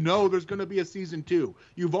already know there's going to be a season 2.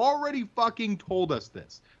 You've already fucking told us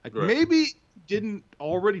this. Like, Right. maybe you didn't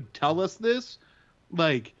already tell us this.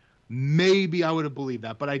 Like, maybe I would have believed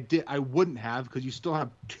that, but I wouldn't have, because you still have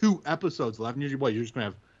 2 episodes left. And usually, you're just going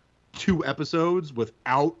to have 2 episodes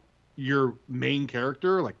without your main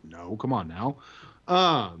character? Like, no, come on now.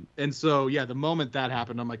 And so, yeah, the moment that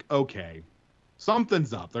happened, I'm like, okay,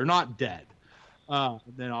 something's up. They're not dead.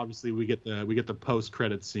 Then obviously we get the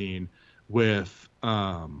post-credit scene with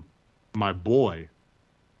my boy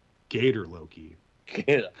Gator Loki.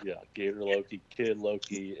 Yeah, Gator Loki, Kid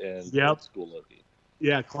Loki, and Yep. School Loki.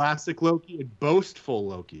 Yeah, classic Loki and boastful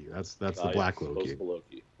Loki. That's the black Yeah, Loki Boastful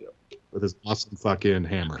Loki. Yep. with his awesome fucking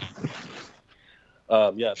hammer.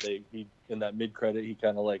 Yeah, he in that mid-credit, he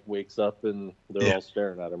kind of like wakes up and they're all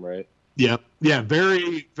staring at him, right? Yep. Yeah,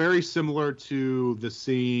 very very similar to the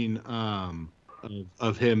scene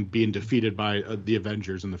of him being defeated by the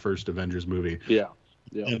Avengers in the first Avengers movie. Yeah.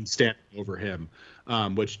 And standing over him,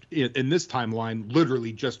 which in this timeline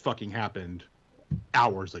literally just fucking happened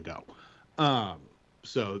hours ago.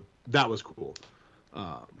 So that was cool.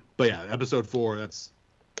 But yeah, episode 4, that's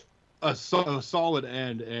a solid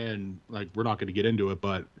end, and like, we're not going to get into it,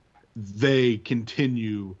 but they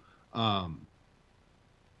continue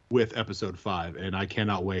with episode 5, and I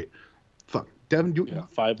cannot wait. Fuck, Devin,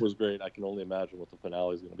 5 was great. I can only imagine what the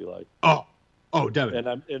finale is going to be like. Oh,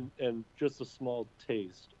 Devin. And just a small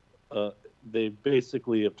taste. They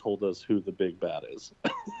basically have told us who the big bad is.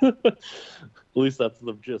 At least that's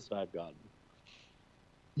the gist I've gotten.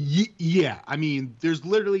 Yeah, I mean, there's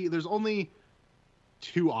only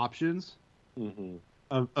 2 options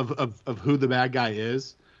of who the bad guy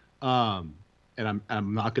is, and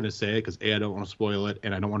I'm not gonna say it because I don't want to spoil it,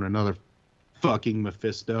 and I don't want another fucking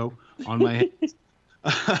Mephisto on my hands.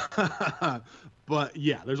 But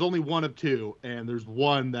yeah, there's only one of 2, and there's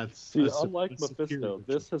one that's... See, unlike Mephisto,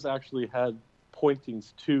 this has actually had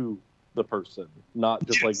pointings to the person, not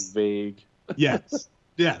just like vague Yes,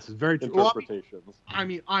 very true. interpretations. Well, I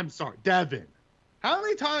mean, I'm sorry, Devin. How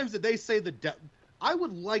many times did they say the devil? I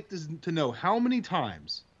would like to know how many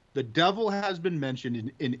times the devil has been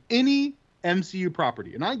mentioned in any MCU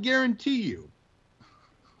property, and I guarantee you,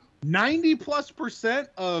 90+%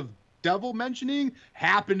 of devil mentioning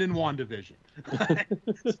happened in WandaVision.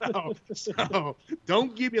 so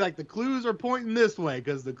don't give me like the clues are pointing this way,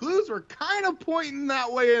 because the clues were kind of pointing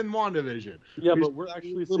that way in WandaVision. Yeah, but we're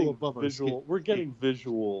actually seeing above visual. We're getting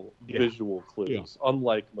visual clues, Yeah.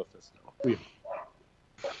 unlike Mephisto.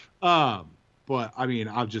 But I mean,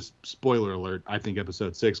 I'll just spoiler alert. I think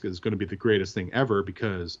episode 6 is going to be the greatest thing ever,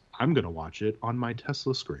 because I'm going to watch it on my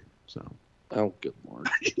Tesla screen. So, Oh, good lord!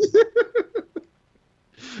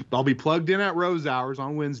 I'll be plugged in at Rose Hours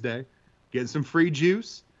on Wednesday, getting some free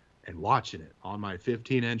juice, and watching it on my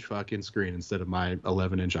 15-inch fucking screen instead of my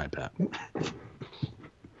 11-inch iPad.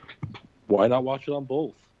 Why not watch it on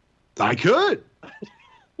both? I could.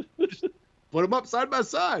 Just put them up side by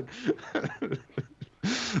side.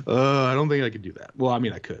 I don't think I could do that. Well, I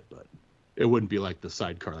mean, I could, but it wouldn't be like the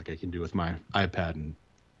sidecar like I can do with my iPad and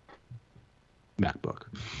MacBook.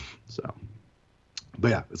 So, but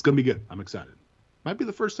yeah, it's gonna be good. I'm excited. Might be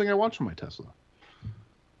the first thing I watch on my Tesla.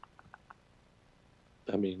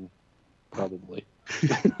 I mean, probably.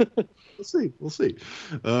 We'll see.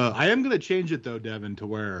 I am gonna change it though, Devin, to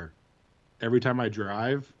where every time I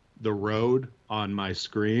drive, the road on my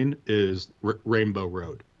screen is Rainbow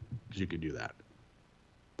Road. You could do that.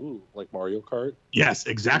 Ooh, like Mario Kart? Yes,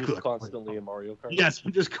 You're exactly. just constantly in Mario Kart? Yes,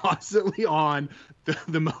 I'm just constantly on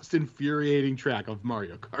the most infuriating track of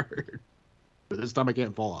Mario Kart. But this time I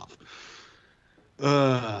can't fall off.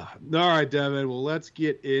 All right, Devin. Well, let's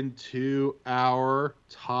get into our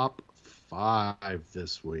top 5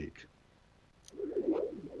 this week.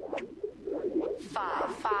 5.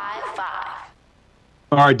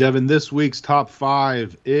 All right, Devin. This week's top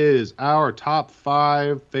 5 is our top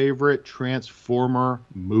 5 favorite Transformer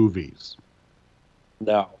movies.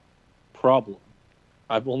 Now, problem.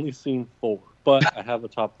 I've only seen 4, but I have a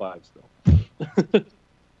top 5 still.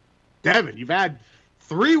 Devin, you've had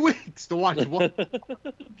 3 weeks to watch one.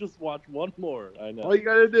 Just watch one more. I know. All you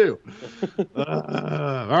gotta do. All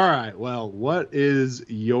right. Well, what is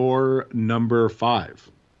your number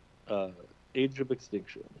 5? Age of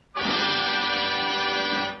Extinction.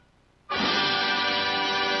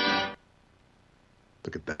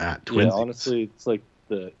 Look at that. Yeah, honestly, it's like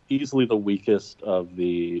easily the weakest of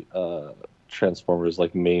the Transformers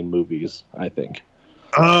like main movies, I think.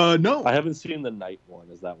 No. I haven't seen the Night one.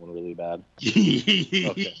 Is that one really bad?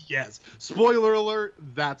 Okay. Yes. Spoiler alert.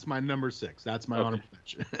 That's my number 6. That's my honorable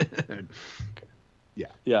mention.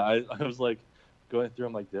 Yeah, I was like going through.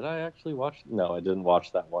 I'm like, did I actually watch? No, I didn't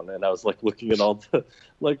watch that one. And I was like looking at all the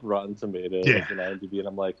like Rotten Tomatoes and IMDb, and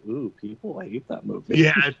I'm like, ooh, people hate that movie.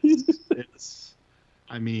 Yeah, it's.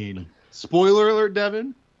 I mean, spoiler alert,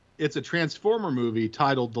 Devin. It's a Transformer movie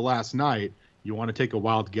titled The Last Night. You want to take a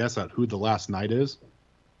wild guess at who The Last Night is?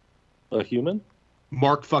 A human?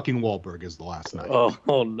 Mark fucking Wahlberg is The Last Night.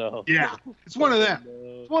 Oh no. Yeah, it's one of them.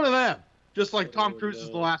 No. It's one of them. Just like Tom Cruise is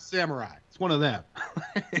The Last Samurai. It's one of them.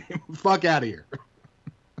 Fuck out of here.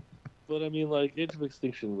 But I mean, like, Age of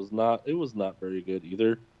Extinction was not very good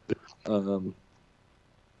either. I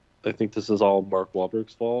think this is all Mark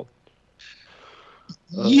Wahlberg's fault.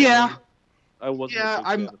 Yeah. I wasn't a big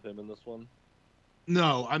fan of him in this one.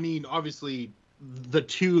 No, I mean, obviously, the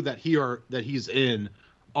two that he's in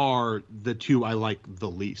are the two I like the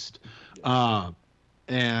least. Yes.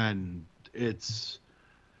 And it's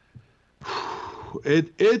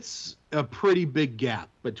a pretty big gap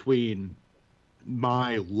between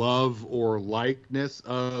my love or likeness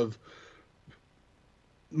of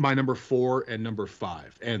my number 4 and number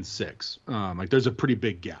 5 and 6. Like there's a pretty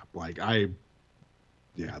big gap. Like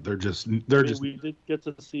they're just we did get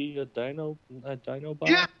to see a Dinobot.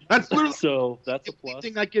 Yeah, that's literally so that's a plus.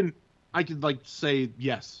 Thing I could like say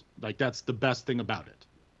yes. Like that's the best thing about it.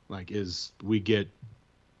 Like is we get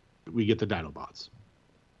the Dinobots.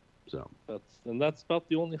 So that's about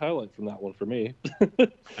the only highlight from that one for me.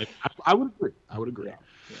 I would agree.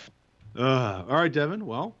 Yeah. All right, Devin.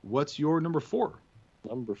 Well, what's your number 4?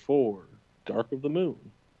 Number 4, Dark of the Moon.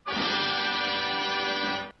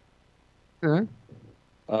 Okay.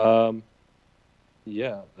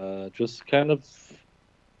 Just kind of,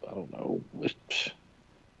 I don't know. It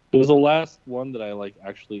was the last one that I like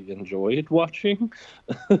actually enjoyed watching.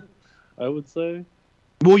 I would say.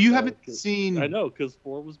 Well, you haven't seen. I know, because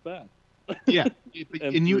 4 was bad. Yeah,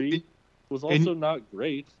 and 3 was also not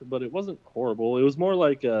great, but it wasn't horrible. It was more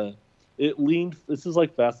like it leaned. This is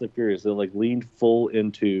like Fast and Furious. It like leaned full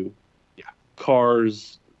into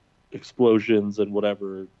cars, explosions, and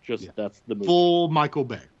whatever. That's the movie. Full Michael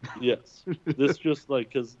Bay. Yes, this just like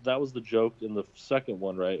because that was the joke in the second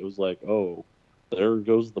one, right? It was like, oh, there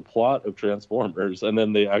goes the plot of Transformers, and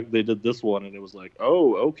then they did this one, and it was like,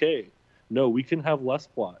 oh, okay, no, we can have less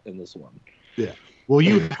plot in this one. Yeah. Well,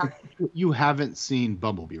 you haven't seen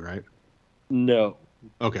Bumblebee, right? No.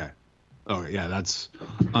 Okay. Oh yeah, that's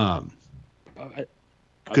because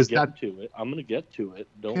I'm gonna get to it.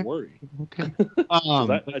 Don't worry. Okay.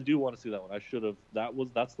 I do want to see that one. I should have.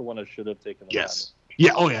 That's the one I should have taken. Yes.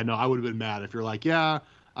 Yeah. Oh yeah. No, I would have been mad if you're like, yeah,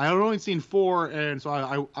 I had only seen 4, and so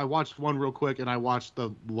I watched 1 real quick, and I watched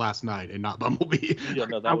the Last Night and not Bumblebee. Yeah,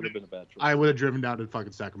 no, that would have been a bad choice. I would have driven down to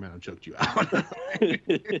fucking Sacramento and choked you out.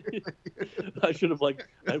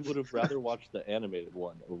 I would have rather watched the animated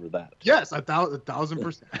one over that. Yes,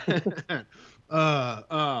 1,000%.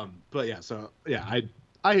 But yeah, so yeah,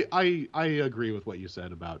 I agree with what you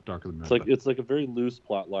said about Dark of the Moon. It's like a very loose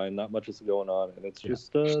plot line, not much is going on, and it's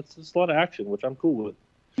just a lot of action, which I'm cool with.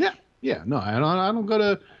 Yeah, no, I don't go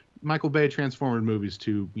to Michael Bay Transformers movies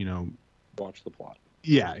to watch the plot.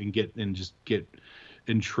 Yeah, and get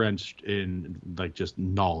entrenched in like just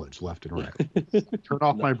knowledge left and right. Turn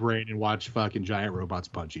off my brain and watch fucking giant robots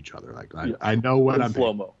punch each other. Like I know what I'm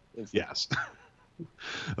slow mo. Yes.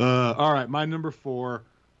 All right, my number 4,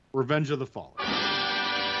 Revenge of the Fallen.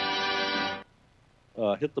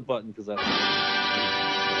 Hit the button because that's.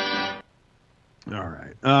 All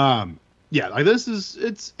right. Yeah, like this is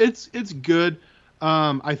it's good.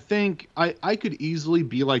 I think I could easily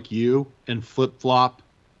be like you and flip flop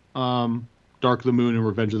Dark of the Moon and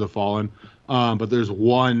Revenge of the Fallen. But there's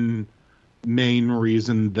one main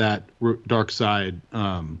reason that Darkseid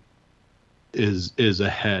is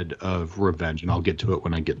ahead of Revenge, and I'll get to it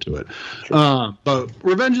when I get to it. Sure. But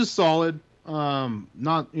Revenge is solid.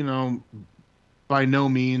 Not by no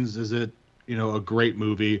means is it a great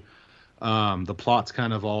movie. The plot's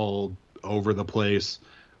kind of all over the place,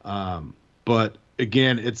 but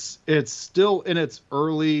again, it's still in its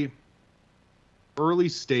early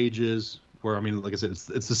stages. Where like I said,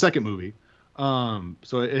 it's the second movie,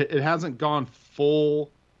 So it hasn't gone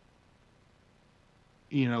full,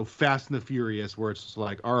 Fast and the Furious, where it's just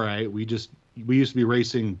like, all right, we used to be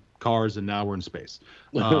racing cars and now we're in space.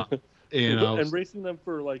 And racing them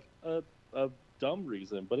for like a dumb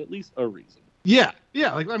reason, but at least a reason. Yeah.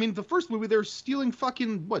 Like, I mean, the first movie, they're stealing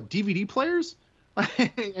fucking DVD players,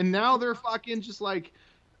 and now they're fucking just like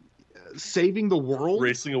saving the world,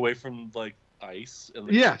 racing away from like ice and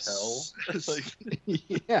the hotel.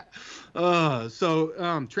 Yeah.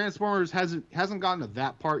 So Transformers hasn't gotten to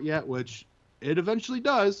that part yet, which it eventually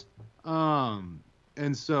does.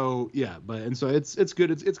 And so it's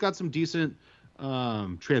good. It's got some decent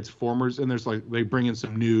Transformers, and there's like they bring in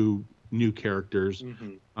some new characters.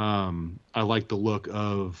 Mm-hmm. I like the look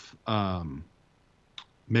of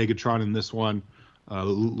Megatron in this one.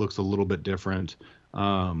 Looks a little bit different.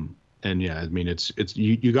 And yeah, I mean it's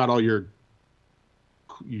you got all your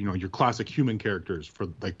your classic human characters for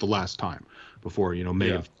like the last time before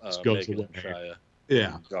Megan goes away.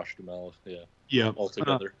 Yeah, Josh Duhamel. Yeah. Yep. All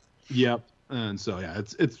together. Yep. And so yeah,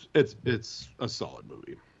 it's a solid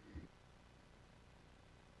movie.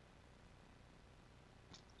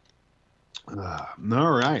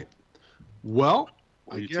 All right. Well,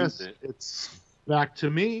 I guess it's back to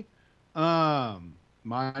me. My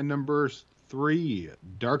number 3,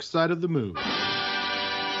 Dark Side of the Moon.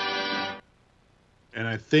 And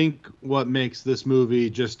I think what makes this movie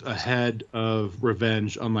just ahead of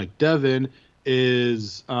Revenge, unlike Devin,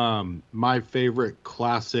 is my favorite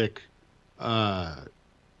classic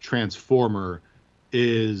Transformer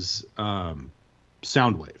is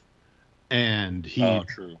Soundwave. And he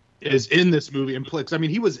is in this movie and plays. I mean,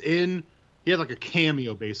 he had like a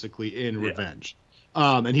cameo basically in Revenge.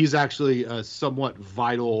 And he's actually a somewhat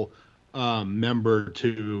vital member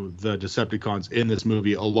to the Decepticons in this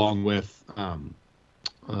movie, along with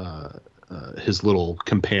his little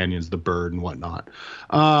companions, the bird and whatnot.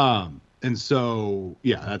 And so,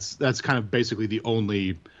 yeah, that's kind of basically the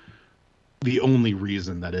only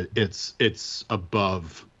reason that it's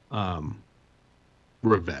above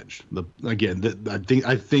Revenge.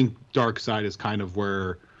 I think Dark Side is kind of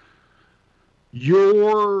where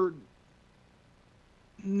you're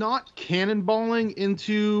not cannonballing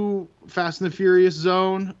into Fast and the Furious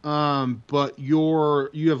zone, but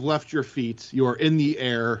you have left your feet. You are in the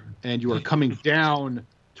air and you are coming down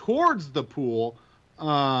towards the pool,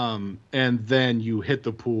 and then you hit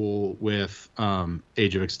the pool with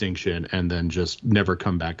Age of Extinction, and then just never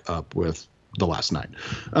come back up with The Last Night.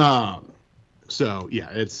 So yeah,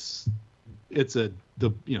 it's a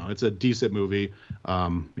decent movie.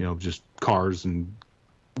 Just cars and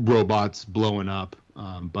robots blowing up.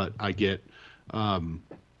 But I get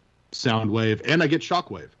Soundwave and I get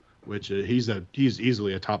Shockwave, which he's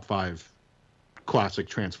easily a top 5 classic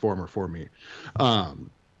Transformer for me.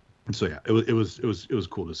 So yeah, it was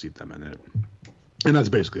cool to see them in it. And that's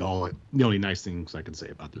basically the only nice things I can say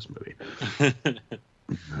about this movie.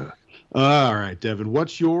 All right, Devin,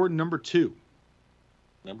 what's your number 2?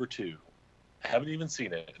 Number 2. I haven't even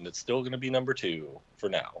seen it, and it's still going to be number 2 for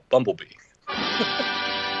now. Bumblebee. All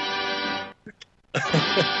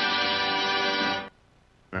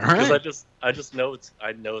right. Because I just know it's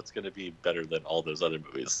going to be better than all those other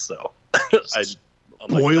movies. So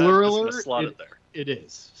spoiler alert, slot it there. It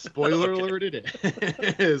is. Spoiler alert, it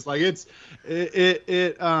is. Like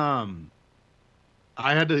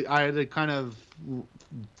I had to kind of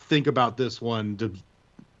think about this one. Do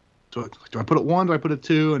I put it 1? Do I put it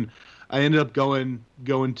 2? And I ended up going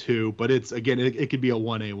 2. But it's again, it could be a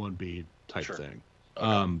 1A, 1B type thing.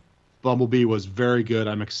 Okay. Bumblebee was very good.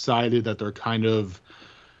 I'm excited that they're kind of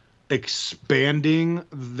expanding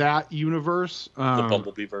that universe. The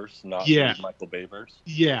Bumblebee verse, not the Michael Bay verse.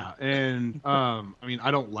 Yeah, and I mean, I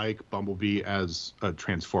don't like Bumblebee as a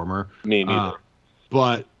Transformer. Me neither.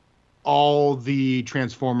 But all the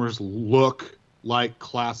Transformers look like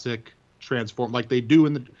classic Transform, like they do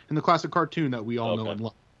in the classic cartoon that we all know and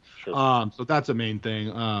love. Sure. So that's a main thing.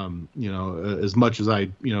 As much as I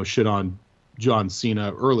shit on John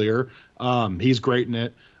Cena earlier, he's great in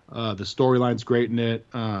it. The storyline's great in it.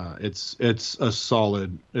 It's a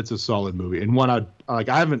solid movie, and one I've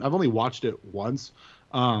only watched it once,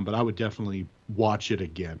 but I would definitely watch it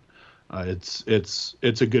again. It's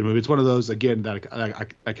a good movie. It's one of those again that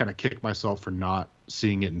I kind of kick myself for not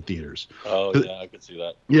seeing it in theaters. Oh yeah, I could see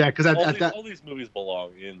that. Yeah, because all these movies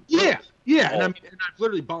belong in. Yeah, and I've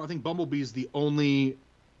literally I think Bumblebee's the only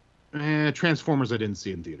Transformers I didn't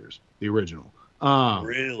see in theaters. The original.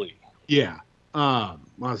 Really? Yeah. When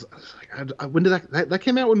did that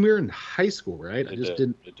came out? When we were in high school, right? I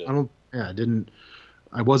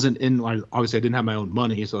wasn't in. Obviously, I didn't have my own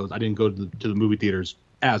money, so I didn't go to the movie theaters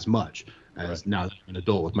as much. as now that I'm an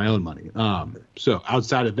adult with my own money. So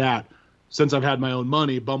outside of that, since I've had my own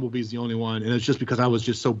money, Bumblebee's the only one, and it's just because I was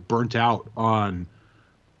just so burnt out on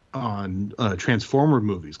Transformer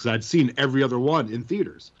movies because I'd seen every other one in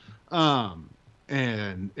theaters.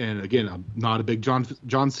 And again, I'm not a big John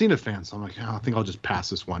Cena fan, so I'm like, I think I'll just pass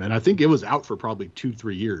this one. And I think it was out for probably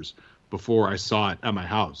 2-3 years before I saw it at my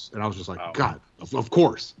house, and I was just like, wow. God, of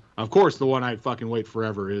course, the one I'd fucking wait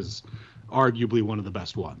forever is arguably one of the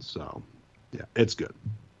best ones. So, yeah, it's good.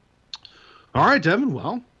 All right, Devin.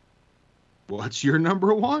 Well, what's your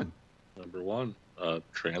number one? Number one,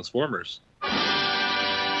 Transformers. There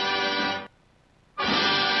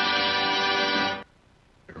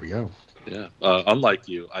we go. Yeah. Unlike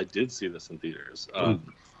you, I did see this in theaters. I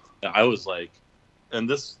was like, and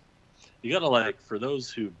this, you gotta like, for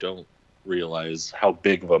those who don't realize how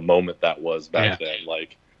big of a moment that was back then,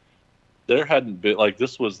 like, there hadn't been, like,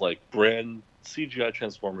 this was like brand CGI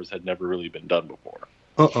Transformers had never really been done before.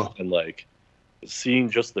 And like,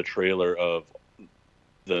 seeing just the trailer of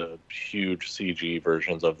the huge CG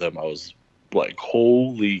versions of them, I was like,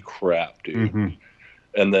 holy crap, dude. Mm-hmm.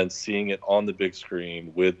 And then seeing it on the big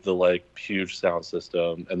screen with the like huge sound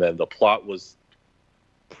system, and then the plot was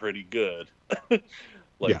pretty good,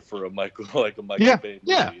 for a Michael Bay movie.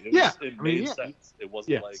 It made sense. It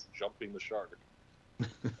wasn't like jumping the shark.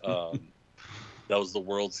 That was the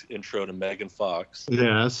world's intro to Megan Fox.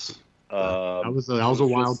 Yes, that was a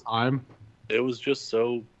wild time. It was just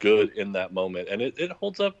so good in that moment, and it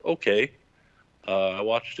holds up okay. I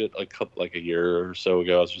watched it a year or so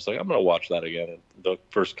ago. I was just like, I'm gonna watch that again, the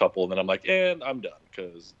first couple, and then I'm like, and I'm done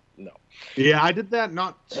because no. Yeah, I did that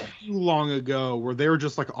not too long ago, where they were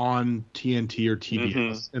just like on TNT or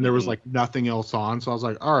TBS, and there was like nothing else on. So I was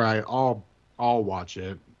like, all right, I'll watch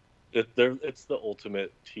it. It's the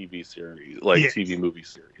ultimate TV series, like TV movie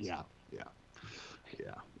series. Yeah.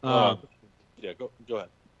 Go ahead.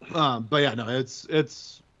 But yeah, no,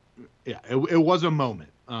 it was a moment.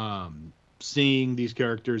 Seeing these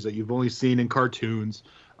characters that you've only seen in cartoons,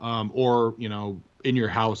 or in your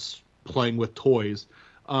house playing with toys,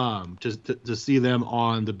 just to see them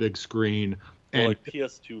on the big screen and like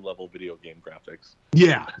PS2 level video game graphics.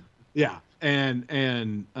 Yeah, and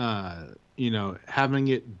having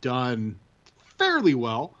it done fairly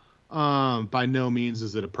well. By no means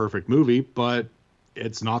is it a perfect movie, but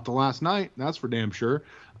it's not The Last Night, that's for damn sure.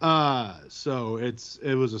 So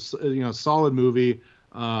it was a solid movie.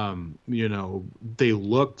 They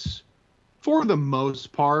looked, for the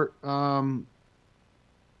most part, like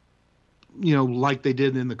they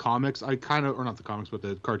did in the comics. Or not the comics, but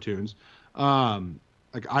the cartoons. I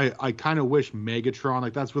kind of wish Megatron,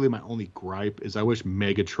 like, that's really my only gripe, is I wish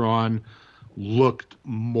Megatron looked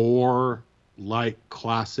more like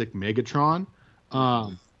classic Megatron.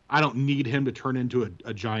 I don't need him to turn into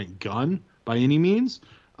a giant gun by any means.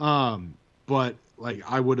 But like,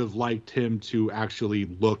 I would have liked him to actually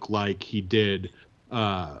look like he did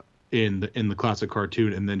in the classic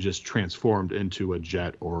cartoon, and then just transformed into a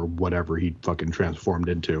jet or whatever he fucking transformed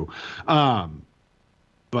into.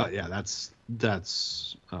 But yeah, that's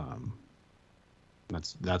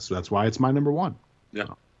why it's my number one. Yeah,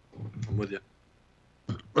 I'm with you.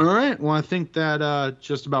 All right. Well, I think that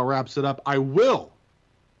just about wraps it up. I will,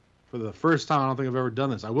 for the first time, I don't think I've ever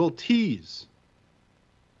done this, I will tease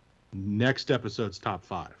next episode's top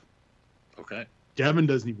 5. Okay. Devin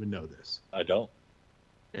doesn't even know this. I don't.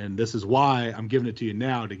 And this is why I'm giving it to you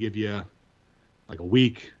now, to give you like a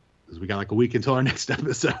week, because we got like a week until our next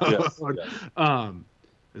episode. Yes.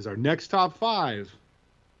 Is our next top 5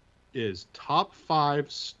 is top 5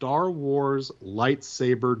 Star Wars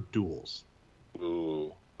lightsaber duels.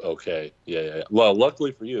 Ooh, okay. Yeah. Well,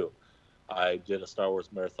 luckily for you, I did a Star Wars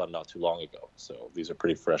marathon not too long ago, so these are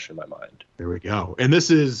pretty fresh in my mind. There we go. And this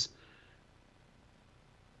is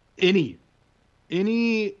any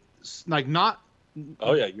like, not.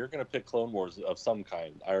 Oh yeah, you're gonna pick Clone Wars of some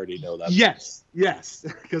kind. I already know that. Yes,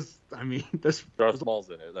 because I mean, this Darth Maul's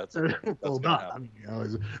in it. That's well, not. I mean,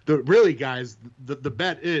 really, guys, the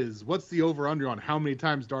bet is, what's the over under on how many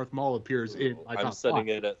times Darth Maul appears in? I'm setting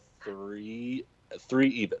it at 3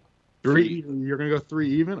 even. 3 even. You're gonna go 3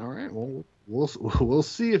 even. All right. Well, we'll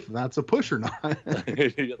see if that's a push or not.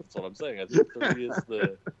 That's what I'm saying. I think 3 is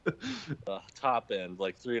the top end.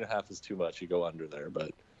 Like 3.5 is too much. You go under there,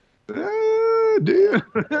 but. Dude.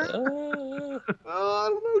 I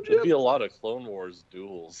don't know, Jim. There'd be a lot of Clone Wars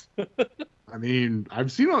duels. I mean, I've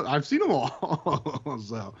seen them all.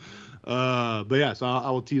 So, but yeah, so I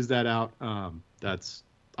will tease that out. I'm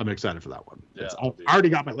excited for that one. Yeah, I already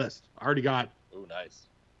got my list. I already got. Ooh, nice.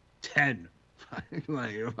 10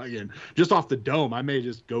 Like, again, just off the dome, I may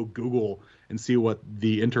just go Google and see what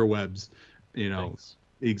the interwebs,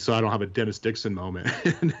 so I don't have a Dennis Dixon moment.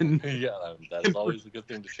 And Yeah, that's always a good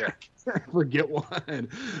thing to check. forget one.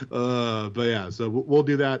 But yeah, so we'll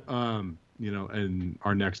do that, in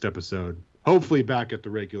our next episode. Hopefully back at the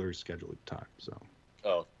regular scheduled time. So.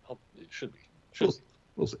 Oh, it should be.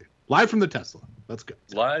 We'll see. Live from the Tesla. Let's go.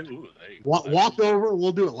 Live. Ooh, hey, Walk over.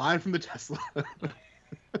 We'll do it live from the Tesla.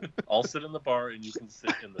 I'll sit in the bar and you can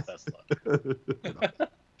sit in the Tesla.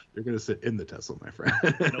 You're going to sit in the Tesla, my friend.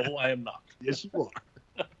 No, I am not. Yes, you are.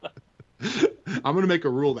 I'm going to make a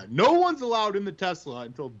rule that no one's allowed in the Tesla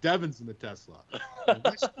until Devin's in the Tesla. I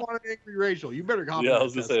just want an angry Rachel. You better hop. Yeah, I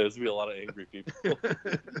was going to say, there's going to be a lot of angry people.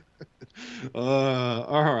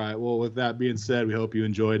 All right. Well, with that being said, we hope you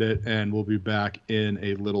enjoyed it, and we'll be back in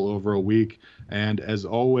a little over a week. And as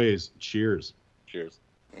always, cheers. Cheers.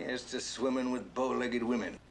 Here's to swimming with bow-legged women.